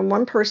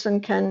 One person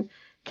can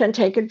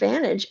take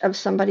advantage of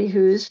somebody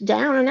who's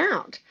down and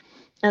out,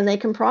 and they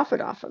can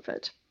profit off of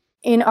it.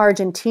 In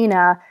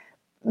Argentina,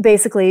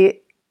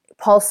 basically,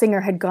 Paul Singer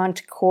had gone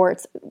to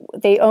court.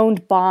 They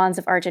owned bonds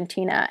of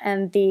Argentina,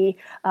 and the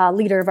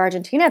leader of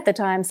Argentina at the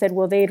time said,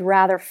 well, they'd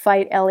rather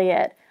fight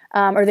Elliott,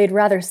 or they'd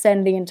rather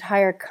send the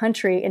entire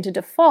country into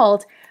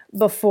default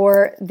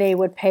before they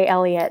would pay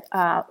Elliott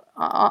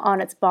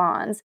on its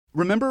bonds.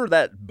 Remember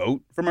that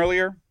boat from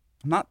earlier?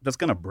 I'm not just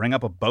going to bring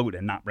up a boat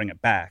and not bring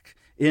it back.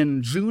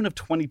 In June of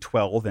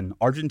 2012, an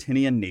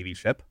Argentinian Navy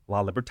ship, La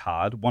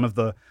Libertad, one of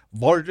the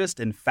largest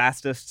and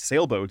fastest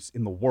sailboats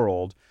in the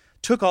world,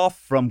 took off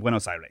from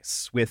Buenos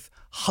Aires with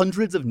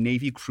hundreds of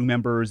Navy crew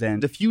members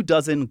and a few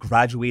dozen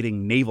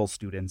graduating naval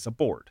students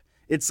aboard.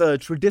 It's a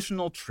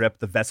traditional trip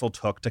the vessel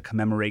took to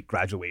commemorate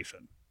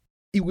graduation.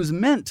 It was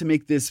meant to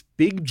make this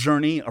big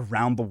journey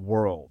around the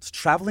world,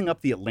 traveling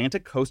up the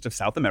Atlantic coast of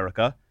South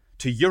America,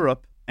 to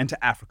Europe, and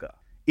to Africa.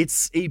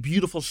 It's a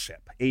beautiful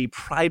ship, a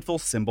prideful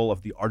symbol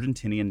of the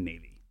Argentinian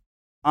Navy.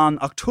 On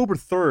October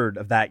 3rd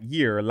of that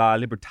year, La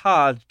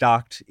Libertad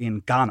docked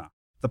in Ghana,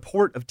 the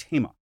port of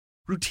Tema.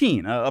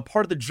 Routine, a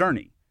part of the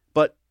journey,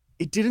 but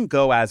it didn't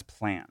go as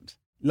planned.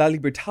 La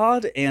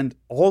Libertad and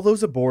all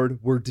those aboard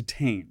were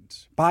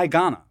detained by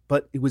Ghana,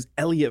 but it was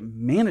Elliott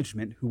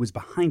Management who was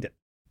behind it.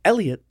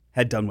 Elliott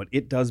had done what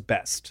it does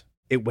best.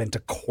 It went to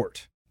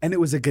court. And it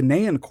was a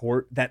Ghanaian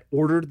court that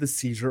ordered the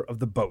seizure of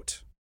the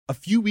boat. A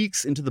few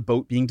weeks into the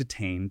boat being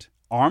detained,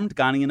 armed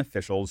Ghanaian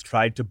officials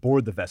tried to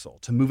board the vessel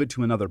to move it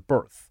to another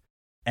berth,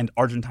 and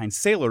Argentine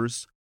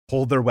sailors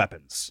pulled their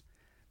weapons.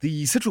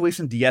 The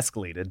situation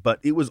de-escalated, but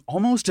it was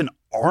almost an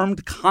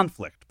armed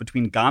conflict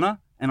between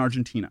Ghana and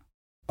Argentina.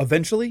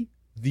 Eventually,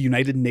 the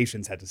United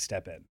Nations had to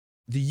step in.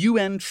 The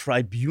UN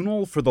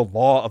Tribunal for the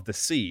Law of the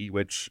Sea,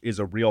 which is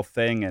a real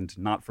thing and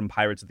not from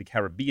Pirates of the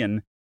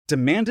Caribbean,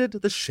 demanded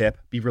the ship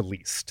be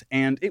released,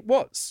 and it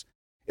was.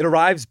 It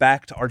arrives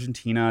back to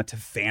Argentina to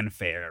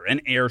fanfare,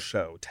 an air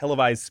show,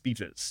 televised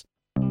speeches.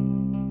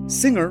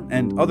 Singer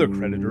and other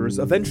creditors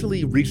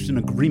eventually reached an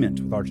agreement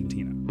with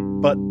Argentina,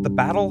 but the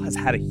battle has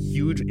had a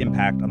huge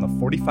impact on the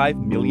 45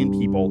 million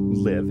people who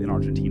live in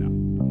Argentina.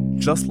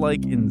 Just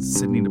like in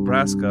Sydney,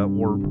 Nebraska,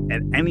 or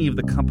at any of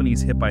the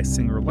companies hit by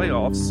Singer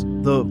layoffs,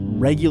 the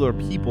regular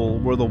people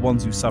were the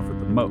ones who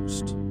suffered the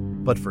most.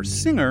 But for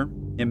Singer,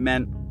 it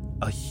meant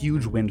a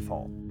huge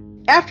windfall.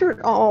 After it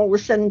all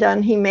was said and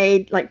done, he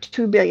made like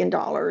 $2 billion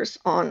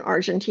on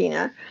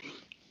Argentina.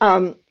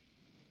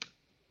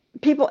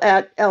 People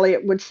at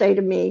Elliott would say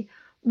to me,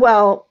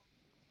 well,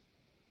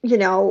 you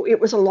know,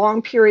 it was a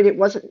long period. It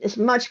wasn't as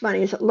much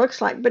money as it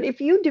looks like. But if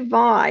you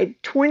divide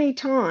 20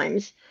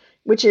 times,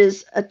 which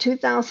is a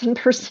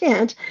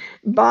 2,000%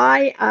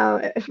 by,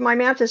 if my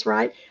math is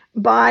right,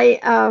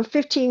 by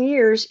 15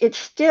 years, it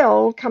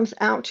still comes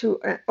out to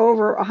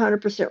over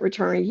 100%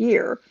 return a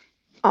year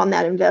on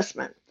that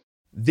investment.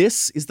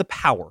 This is the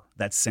power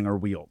that Singer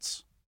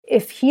wields.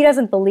 If he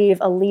doesn't believe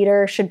a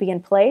leader should be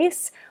in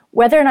place,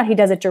 whether or not he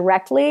does it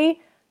directly,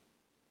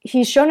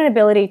 he's shown an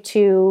ability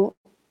to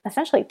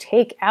essentially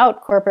take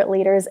out corporate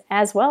leaders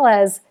as well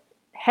as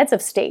heads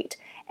of state.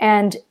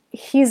 And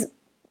he's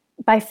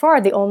by far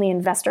the only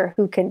investor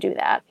who can do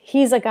that.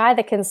 He's a guy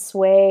that can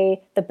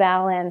sway the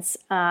balance.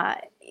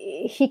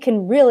 He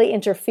can really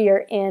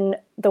interfere in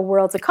the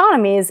world's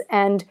economies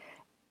and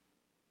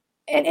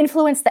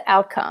influence the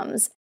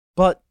outcomes.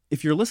 But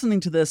if you're listening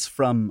to this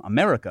from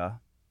America,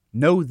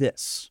 know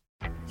this.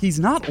 He's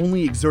not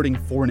only exerting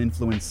foreign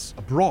influence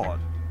abroad,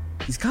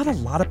 he's got a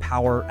lot of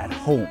power at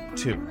home,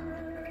 too.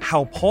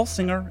 How Paul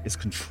Singer is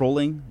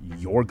controlling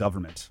your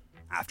government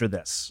after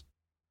this.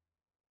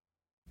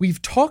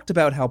 We've talked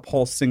about how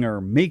Paul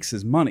Singer makes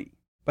his money,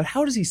 but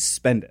how does he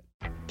spend it?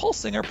 Paul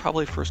Singer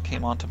probably first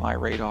came onto my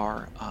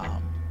radar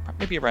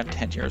maybe around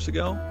 10 years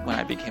ago when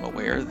I became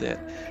aware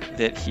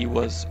that he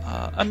was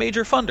a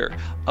major funder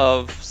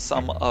of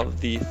some of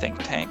the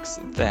think tanks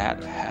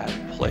that had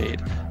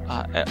played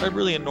a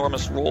really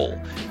enormous role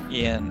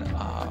in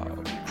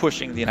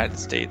pushing the United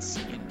States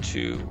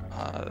into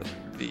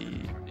the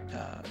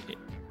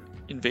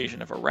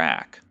invasion of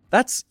Iraq.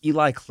 That's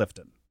Eli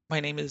Clifton. My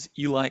name is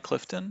Eli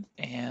Clifton,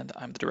 and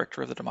I'm the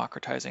director of the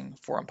Democratizing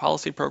Foreign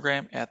Policy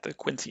Program at the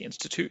Quincy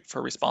Institute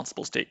for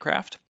Responsible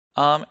Statecraft.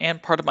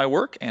 And part of my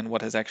work, and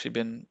what has actually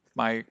been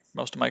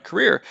most of my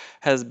career,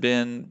 has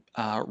been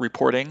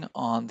reporting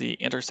on the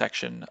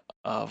intersection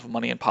of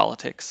money and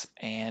politics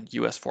and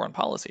U.S. foreign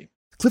policy.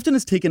 Clifton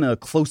has taken a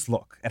close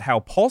look at how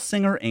Paul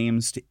Singer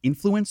aims to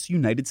influence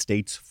United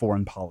States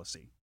foreign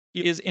policy.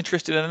 He is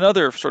interested in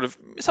another sort of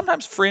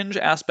sometimes fringe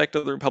aspect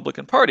of the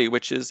Republican Party,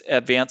 which is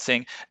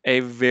advancing a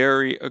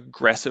very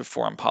aggressive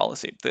foreign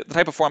policy, the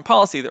type of foreign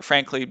policy that,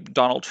 frankly,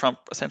 Donald Trump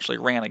essentially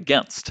ran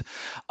against,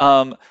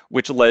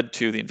 which led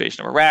to the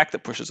invasion of Iraq,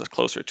 that pushes us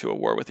closer to a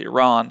war with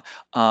Iran,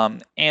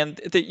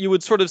 and that you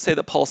would sort of say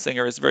that Paul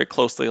Singer is very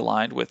closely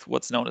aligned with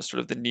what's known as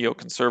sort of the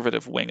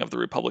neoconservative wing of the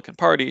Republican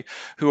Party,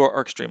 who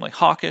are extremely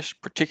hawkish,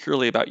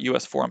 particularly about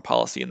U.S. foreign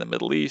policy in the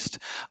Middle East,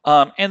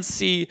 and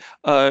see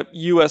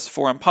U.S.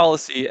 foreign policy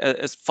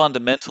as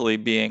fundamentally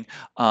being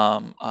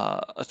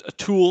a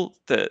tool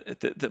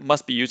that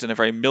must be used in a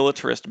very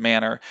militarist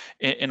manner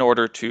in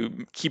order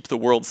to keep the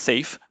world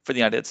safe for the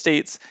United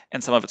States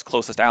and some of its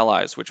closest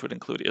allies, which would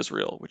include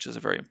Israel, which is a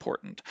very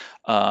important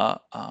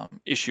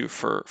issue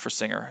for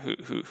Singer,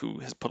 who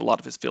has put a lot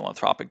of his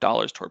philanthropic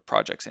dollars toward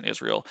projects in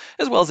Israel,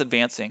 as well as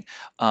advancing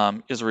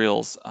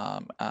Israel's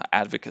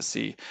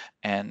advocacy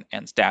and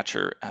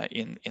stature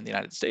in the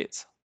United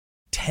States.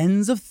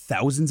 Tens of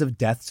thousands of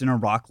deaths in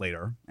Iraq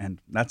later, and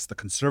that's the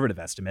conservative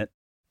estimate,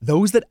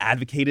 those that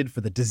advocated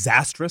for the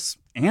disastrous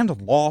and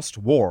lost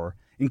war,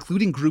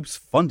 including groups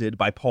funded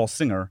by Paul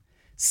Singer,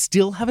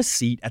 still have a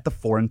seat at the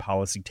foreign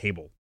policy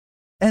table.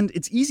 And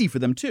it's easy for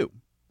them too,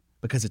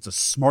 because it's a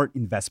smart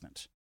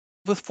investment.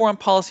 With foreign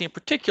policy in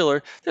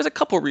particular, there's a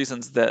couple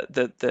reasons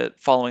that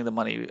following the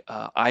money,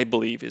 I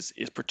believe, is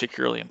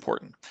particularly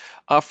important.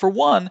 For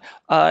one,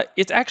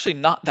 it's actually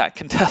not that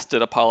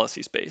contested a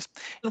policy space.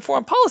 In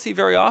foreign policy,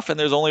 very often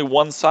there's only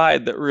one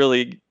side that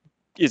really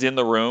is in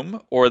the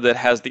room or that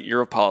has the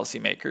ear of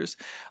policymakers.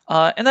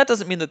 And that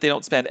doesn't mean that they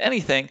don't spend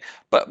anything,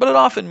 but it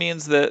often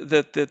means that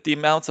the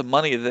amounts of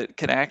money that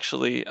can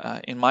actually,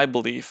 in my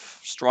belief,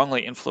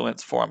 strongly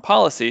influence foreign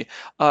policy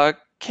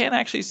can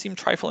actually seem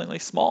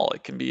triflingly small.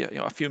 It can be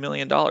a few $1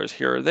 million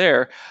here or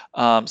there,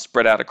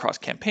 spread out across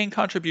campaign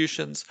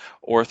contributions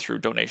or through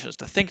donations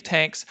to think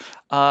tanks,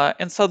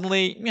 and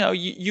suddenly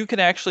you can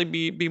actually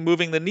be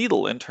moving the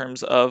needle in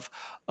terms of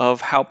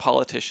how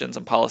politicians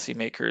and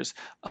policymakers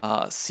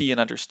see and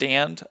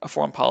understand a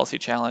foreign policy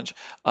challenge,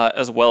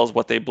 as well as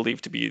what they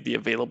believe to be the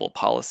available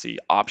policy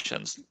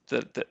options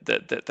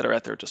that are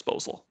at their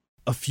disposal.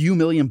 A few $1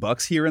 million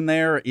here and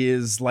there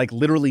is like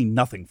literally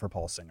nothing for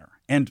Paul Singer,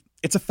 and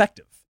it's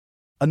effective.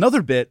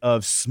 Another bit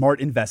of smart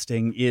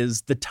investing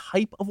is the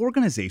type of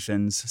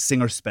organizations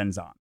Singer spends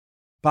on.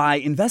 By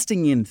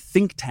investing in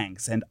think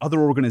tanks and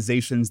other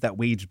organizations that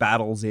wage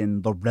battles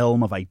in the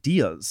realm of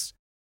ideas,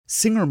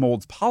 Singer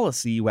molds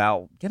policy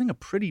while getting a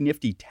pretty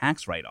nifty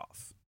tax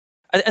write-off.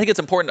 I think it's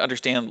important to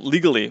understand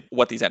legally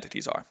what these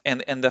entities are.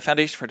 And the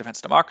Foundation for Defense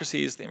of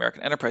Democracies, the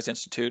American Enterprise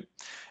Institute,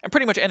 and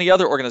pretty much any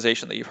other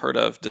organization that you've heard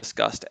of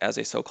discussed as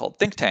a so-called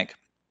think tank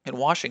in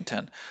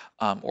Washington,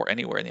 or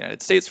anywhere in the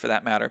United States for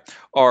that matter,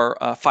 are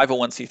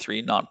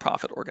 501c3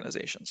 nonprofit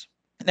organizations.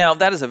 Now,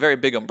 that is a very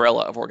big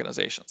umbrella of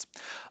organizations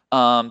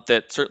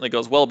that certainly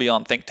goes well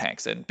beyond think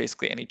tanks, and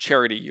basically any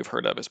charity you've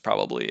heard of is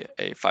probably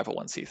a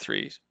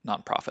 501c3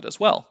 nonprofit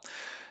as well.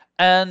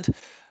 And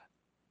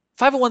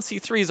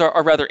 501c3s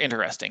are rather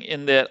interesting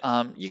in that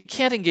you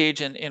can't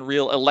engage in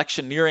real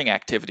electioneering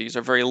activities,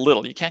 or very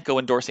little. You can't go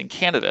endorsing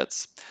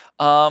candidates,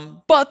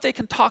 but they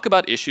can talk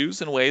about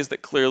issues in ways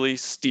that clearly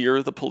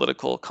steer the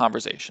political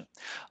conversation.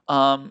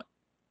 And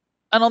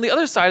on the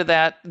other side of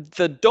that,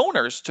 the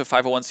donors to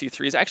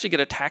 501c3s actually get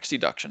a tax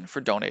deduction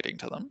for donating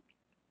to them.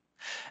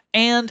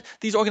 And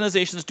these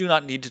organizations do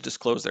not need to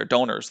disclose their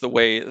donors the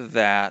way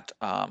that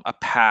a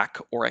PAC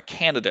or a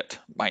candidate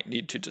might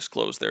need to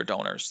disclose their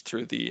donors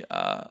through the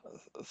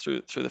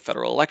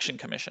Federal Election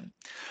Commission.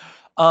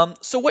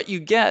 So what you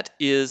get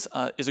is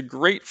a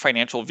great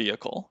financial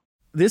vehicle.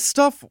 This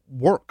stuff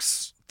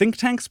works. Think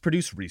tanks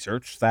produce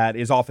research that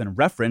is often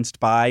referenced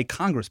by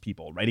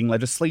congresspeople writing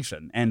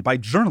legislation and by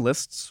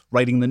journalists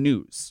writing the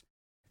news.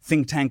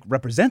 Think tank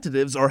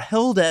representatives are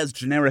held as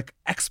generic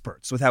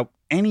experts without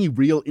any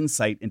real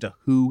insight into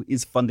who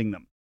is funding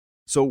them.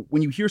 So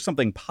when you hear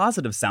something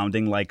positive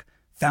sounding like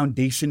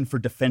Foundation for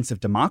Defense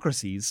of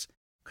Democracies,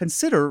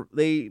 consider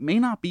they may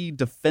not be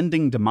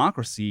defending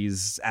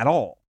democracies at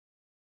all.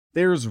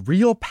 There's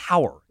real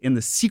power in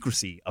the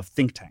secrecy of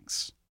think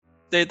tanks.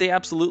 They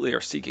absolutely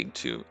are seeking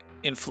to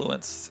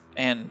influence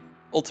and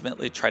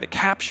ultimately try to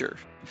capture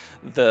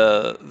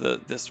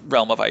this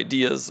realm of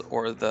ideas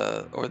or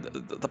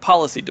the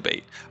policy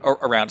debate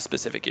around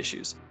specific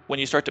issues. When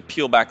you start to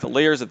peel back the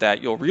layers of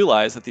that, you'll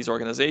realize that these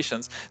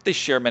organizations, they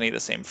share many of the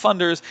same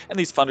funders, and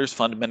these funders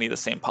fund many of the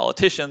same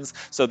politicians.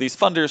 So these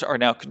funders are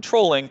now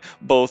controlling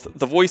both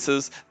the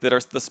voices that are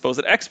the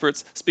supposed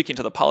experts speaking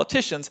to the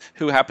politicians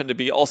who happen to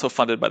be also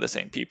funded by the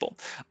same people.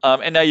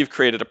 And now you've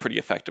created a pretty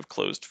effective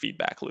closed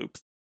feedback loop.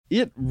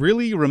 It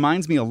really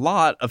reminds me a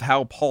lot of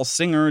how Paul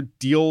Singer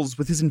deals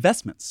with his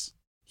investments.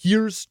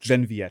 Here's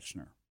Jen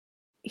Viechner.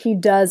 He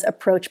does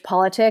approach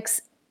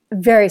politics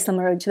very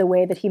similar to the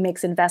way that he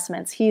makes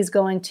investments. He's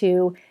going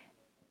to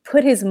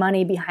put his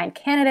money behind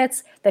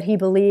candidates that he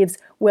believes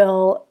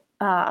will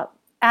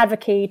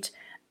advocate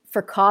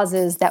for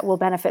causes that will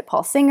benefit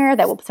Paul Singer,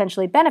 that will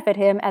potentially benefit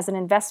him as an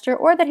investor,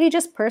 or that he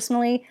just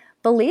personally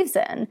believes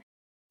in.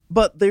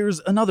 But there's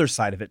another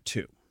side of it,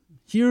 too.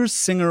 Here's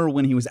Singer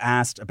when he was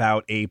asked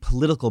about a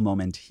political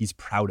moment he's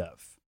proud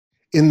of.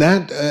 In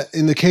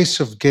the case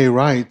of gay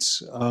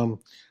rights,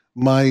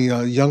 my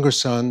younger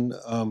son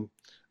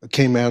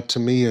came out to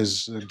me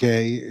as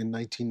gay in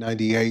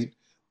 1998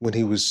 when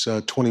he was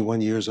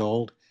 21 years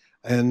old.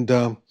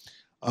 And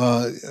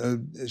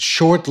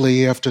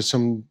shortly after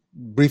some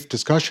brief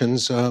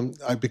discussions,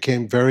 I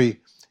became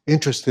very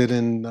interested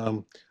in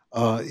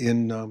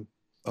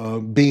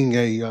being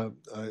a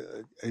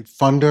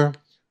funder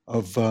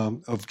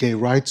of gay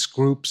rights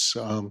groups,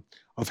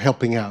 of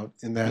helping out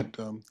in that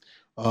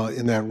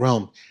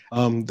realm.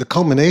 The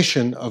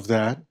culmination of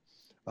that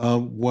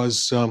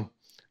was, and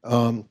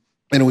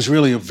it was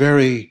really a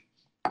very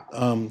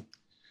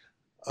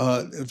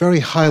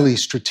highly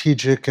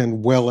strategic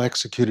and well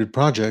executed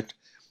project,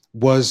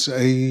 was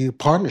a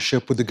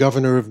partnership with the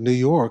governor of New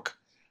York,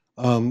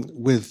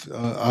 with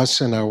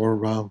us and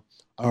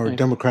our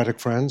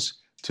Democratic friends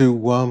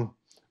to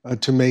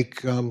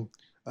make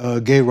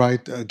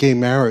gay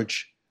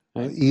marriage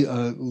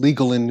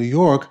legal in New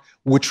York,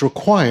 which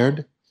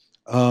required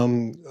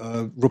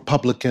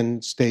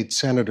Republican state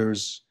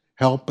senators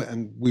help,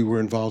 and we were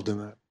involved in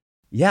that.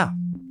 Yeah,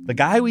 the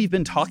guy we've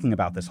been talking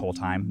about this whole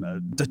time,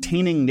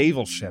 detaining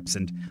naval ships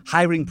and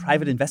hiring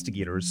private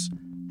investigators,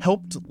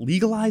 helped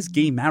legalize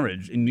gay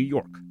marriage in New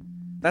York.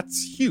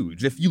 That's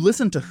huge. If you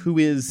listen to Who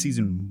Is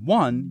Season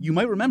 1, you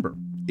might remember.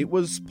 It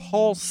was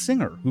Paul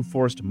Singer who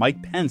forced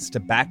Mike Pence to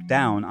back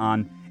down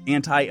on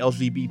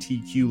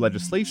anti-LGBTQ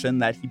legislation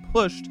that he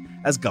pushed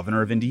as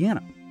governor of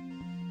Indiana.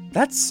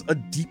 That's a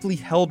deeply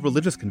held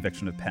religious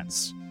conviction of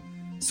Pence.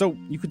 So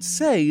you could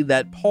say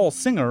that Paul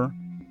Singer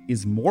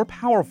is more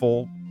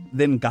powerful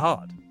than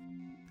God.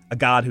 A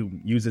God who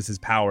uses his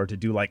power to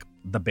do like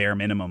the bare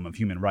minimum of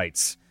human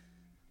rights.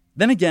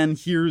 Then again,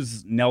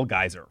 here's Nell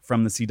Geiser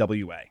from the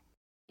CWA.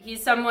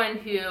 He's someone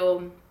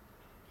who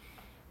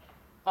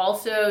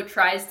also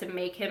tries to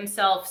make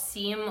himself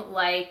seem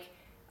like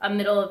a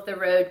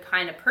middle-of-the-road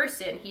kind of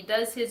person. He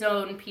does his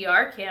own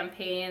PR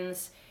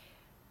campaigns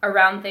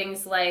around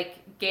things like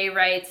gay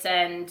rights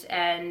and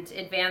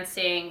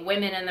advancing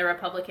women in the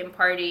Republican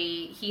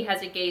Party. He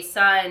has a gay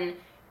son,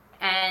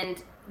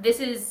 and this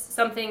is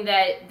something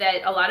that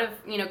a lot of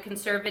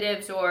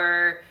conservatives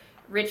or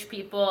rich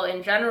people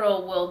in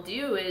general will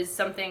do, is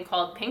something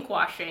called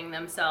pinkwashing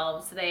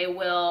themselves. They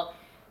will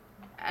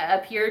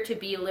appear to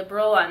be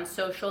liberal on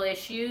social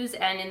issues,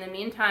 and in the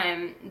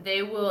meantime,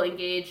 they will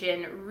engage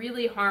in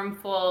really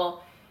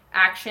harmful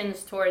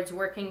actions towards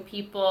working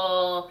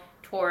people,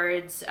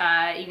 towards,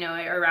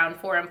 around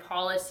foreign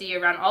policy,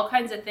 around all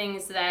kinds of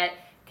things that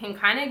can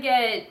kind of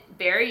get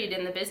buried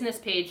in the business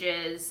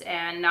pages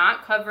and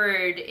not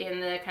covered in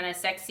the kind of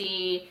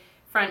sexy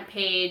front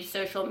page,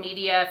 social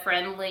media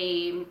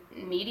friendly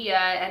media.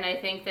 And I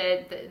think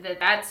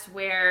that's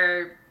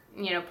where,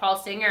 Paul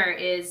Singer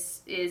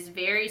is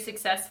very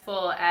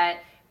successful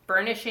at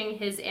burnishing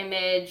his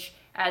image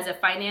as a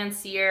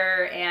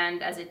financier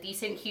and as a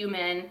decent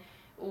human,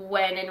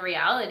 when in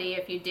reality,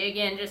 if you dig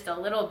in just a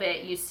little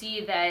bit, you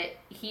see that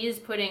he is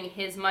putting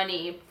his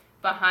money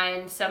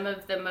behind some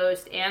of the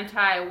most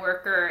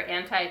anti-worker,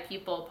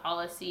 anti-people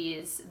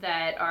policies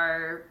that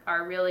are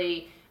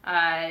really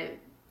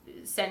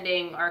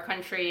sending our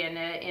country in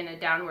a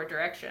downward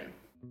direction.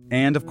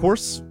 And of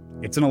course,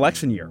 it's an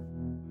election year,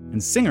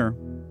 and Singer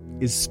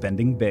is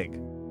spending big.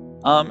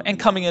 And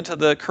coming into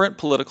the current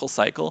political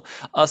cycle,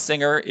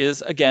 Singer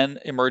is again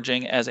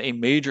emerging as a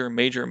major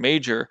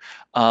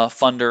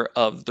funder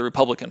of the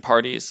Republican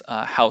Party's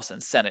House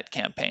and Senate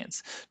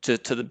campaigns to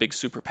the big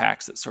super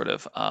PACs that sort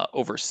of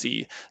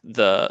oversee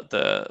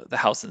the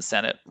House and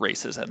Senate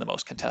races and the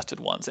most contested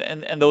ones.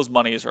 And those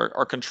monies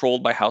are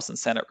controlled by House and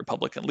Senate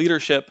Republican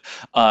leadership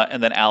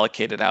and then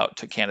allocated out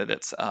to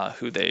candidates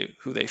who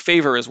they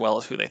favor, as well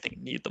as who they think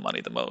need the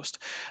money the most.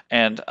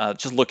 And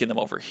just looking them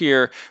over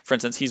here, for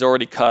instance, he's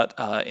already cut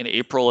in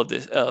April of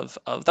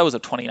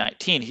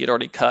 2019, he had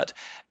already cut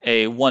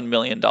a $1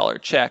 million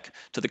check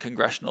to the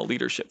Congressional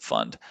Leadership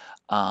Fund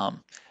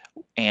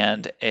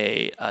and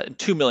a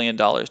 $2 million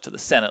to the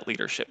Senate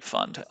Leadership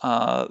Fund.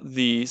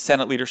 The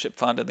Senate Leadership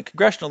Fund and the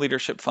Congressional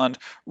Leadership Fund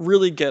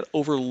really get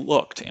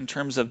overlooked in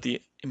terms of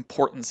the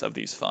importance of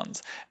these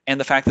funds and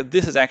the fact that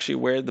this is actually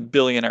where the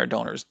billionaire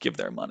donors give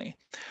their money.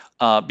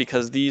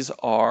 Because these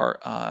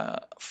are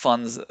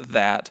funds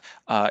that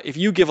if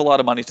you give a lot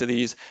of money to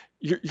these,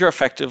 you're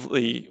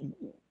effectively,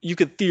 you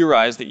could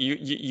theorize that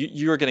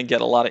you're going to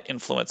get a lot of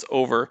influence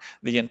over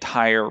the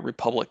entire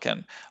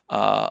Republican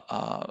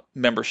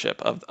membership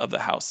of the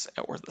House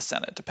or the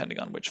Senate, depending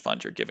on which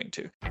fund you're giving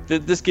to.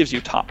 This gives you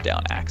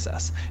top-down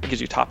access. It gives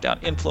you top-down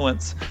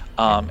influence,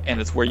 and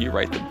it's where you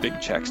write the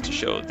big checks to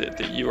show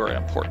that you are an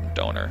important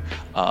donor,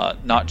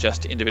 not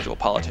just to individual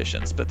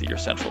politicians, but that you're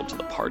central to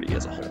the party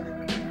as a whole.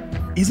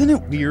 Isn't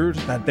it weird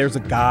that there's a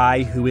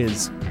guy who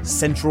is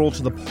central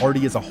to the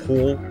party as a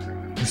whole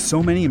who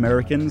so many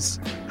Americans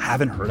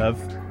haven't heard of?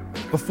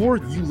 Before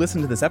you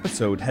listened to this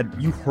episode, had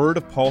you heard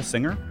of Paul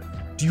Singer?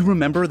 Do you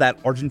remember that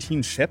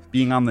Argentine ship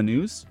being on the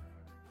news?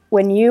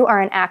 When you are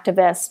an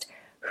activist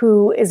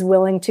who is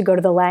willing to go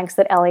to the lengths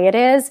that Elliot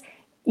is,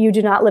 you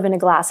do not live in a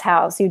glass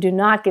house. You do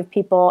not give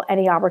people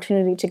any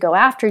opportunity to go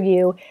after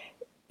you,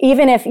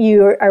 even if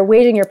you are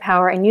waging your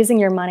power and using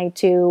your money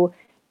to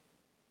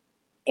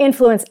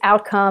influence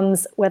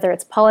outcomes, whether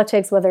it's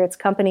politics, whether it's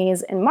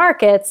companies and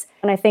markets.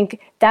 And I think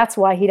that's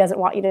why he doesn't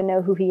want you to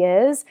know who he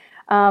is.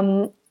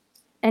 And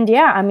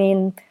yeah, I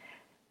mean,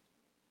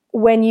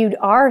 when you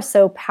are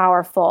so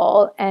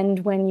powerful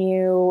and when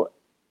you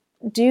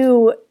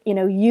do,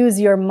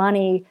 use your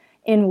money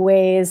in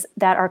ways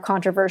that are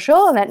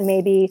controversial and that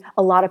maybe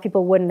a lot of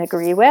people wouldn't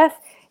agree with,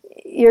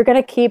 you're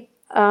going to keep,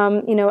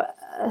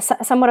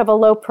 somewhat of a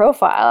low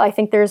profile. I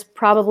think there's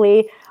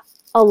probably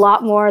a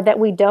lot more that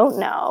we don't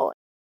know.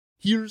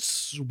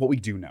 Here's what we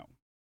do know.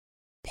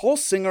 Paul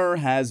Singer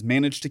has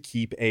managed to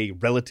keep a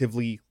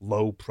relatively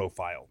low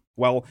profile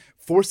while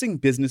forcing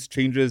business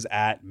changes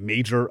at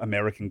major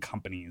American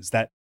companies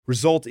that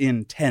result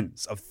in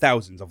tens of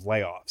thousands of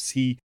layoffs.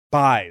 He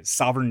buys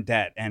sovereign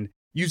debt and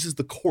uses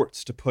the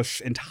courts to push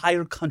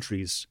entire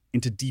countries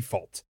into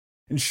default,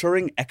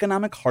 ensuring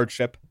economic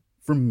hardship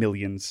for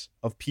millions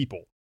of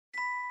people.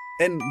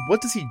 And what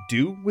does he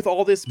do with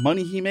all this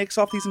money he makes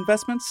off these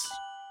investments?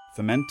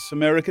 Foment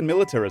American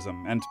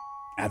militarism and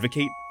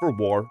advocate for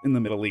war in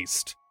the Middle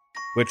East,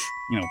 which,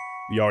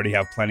 we already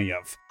have plenty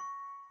of.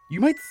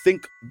 You might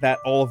think that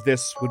all of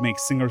this would make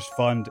Singer's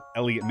fund,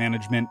 Elliott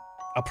Management,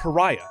 a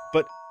pariah,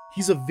 but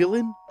he's a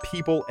villain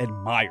people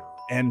admire,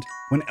 and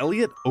when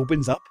Elliott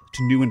opens up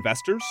to new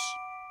investors,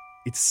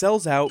 it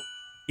sells out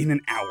in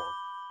an hour.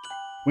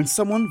 When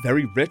someone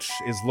very rich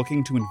is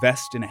looking to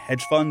invest in a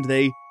hedge fund,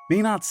 they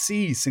may not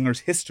see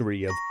Singer's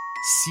history of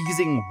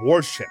seizing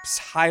warships,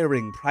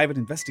 hiring private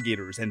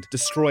investigators, and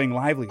destroying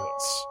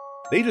livelihoods.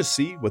 They just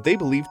see what they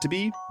believe to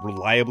be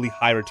reliably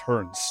high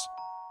returns.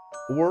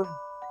 Or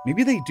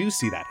maybe they do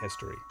see that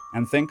history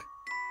and think,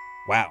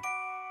 wow,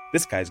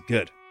 this guy's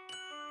good.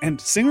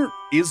 And Singer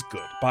is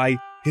good by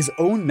his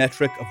own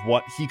metric of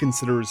what he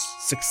considers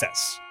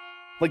success.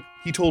 Like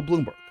he told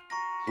Bloomberg.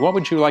 What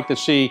would you like to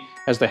see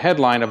as the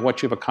headline of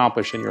what you've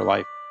accomplished in your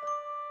life?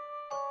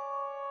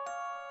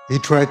 He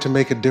tried to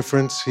make a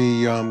difference.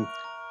 He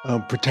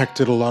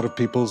protected a lot of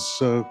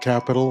people's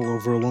capital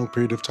over a long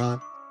period of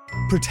time.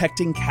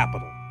 Protecting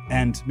capital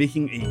and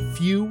making a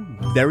few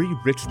very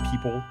rich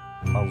people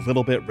a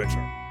little bit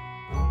richer.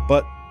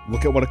 But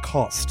look at what it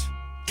cost.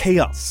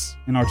 Chaos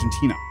in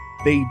Argentina.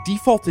 They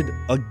defaulted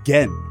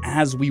again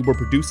as we were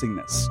producing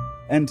this.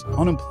 And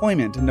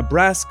unemployment in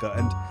Nebraska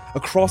and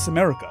across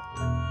America.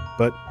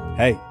 But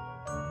hey,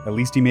 at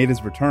least he made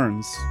his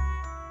returns.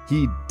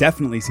 He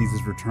definitely sees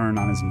his return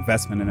on his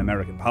investment in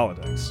American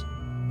politics.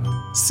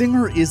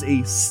 Singer is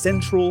a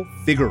central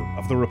figure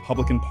of the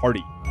Republican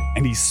Party,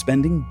 and he's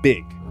spending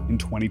big in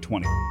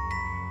 2020.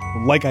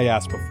 Like I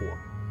asked before,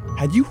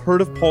 had you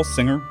heard of Paul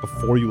Singer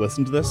before you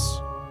listened to this?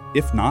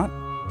 If not,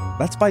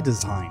 that's by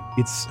design.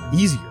 It's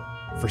easier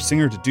for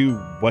Singer to do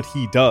what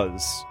he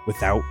does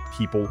without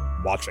people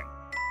watching.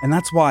 And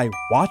that's why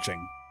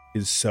watching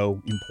is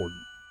so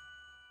important.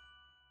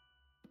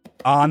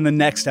 On the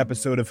next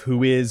episode of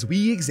Who Is,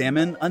 we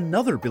examine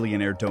another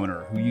billionaire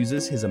donor who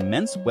uses his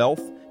immense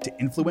wealth to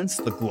influence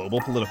the global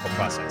political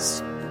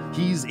process.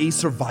 He's a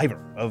survivor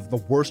of the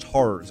worst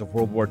horrors of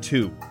World War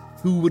II,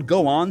 who would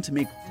go on to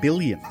make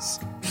billions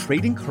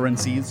trading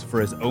currencies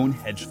for his own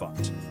hedge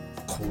fund,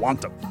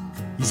 Quantum.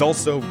 He's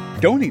also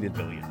donated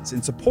billions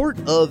in support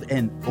of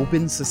an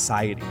open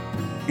society.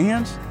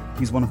 And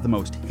he's one of the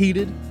most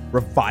hated,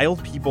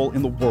 reviled people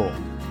in the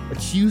world,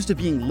 accused of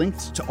being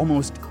linked to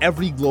almost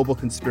every global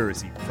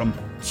conspiracy, from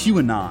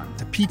QAnon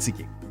to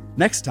Pizzagate.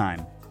 Next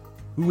time,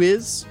 who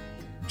is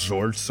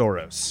George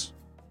Soros?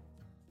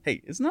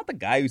 Hey, isn't that the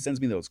guy who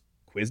sends me those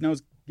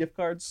Quiznos gift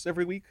cards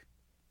every week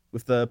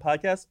with the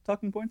podcast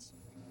talking points?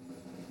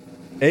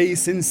 A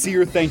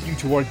sincere thank you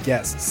to our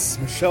guests,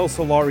 Michelle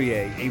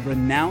Solarier, a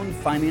renowned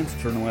finance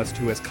journalist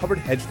who has covered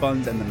hedge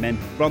funds and the men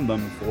who run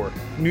them for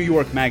New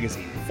York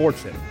Magazine,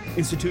 Fortune,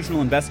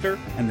 Institutional Investor,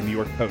 and the New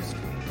York Post.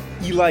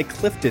 Eli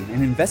Clifton,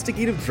 an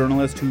investigative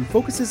journalist who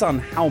focuses on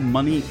how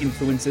money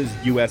influences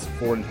U.S.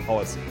 foreign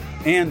policy,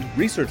 and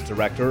research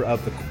director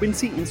of the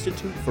Quincy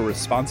Institute for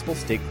Responsible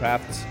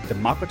Statecraft's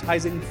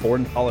Democratizing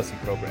Foreign Policy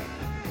program.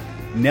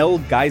 Nell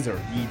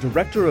Geiser, the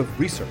director of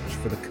research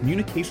for the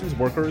Communications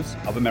Workers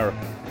of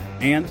America.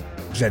 And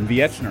Jen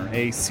Viechner,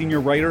 a senior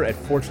writer at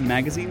Fortune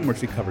magazine, where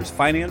she covers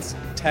finance,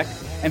 tech,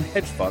 and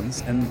hedge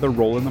funds and their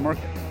role in the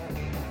market.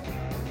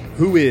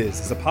 Who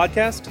is a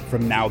podcast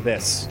from Now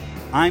This.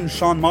 I'm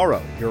Sean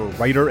Morrow, your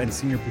writer and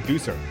senior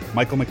producer.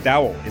 Michael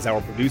McDowell is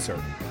our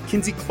producer.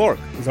 Kinsey Clark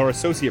is our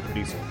associate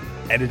producer.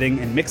 Editing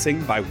and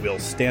mixing by Will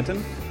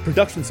Stanton.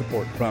 Production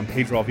support from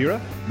Pedro Alvira,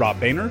 Rob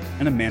Boehner,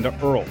 and Amanda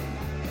Earle.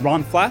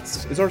 Ron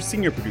Flatz is our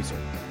senior producer.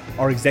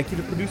 Our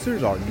executive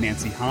producers are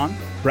Nancy Hahn,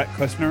 Brett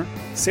Kushner,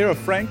 Sarah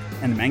Frank,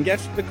 and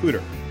Mangesh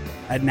Bakuder.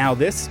 At Now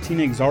This,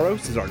 Tina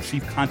Exaros is our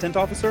chief content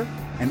officer,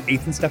 and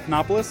Ethan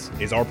Stephanopoulos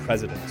is our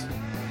president.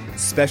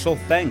 Special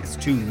thanks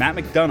to Matt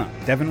McDonough,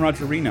 Devin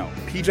Rogerino,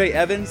 PJ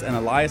Evans, and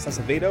Elias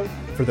Acevedo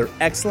for their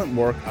excellent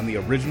work on the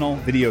original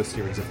video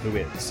series of Who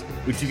Is,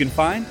 which you can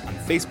find on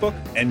Facebook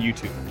and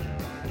YouTube.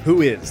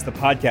 Who Is, the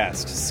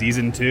podcast,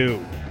 Season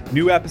 2.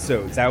 New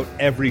episodes out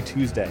every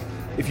Tuesday.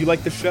 If you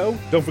like the show,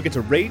 don't forget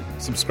to rate,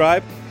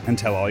 subscribe, and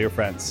tell all your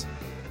friends.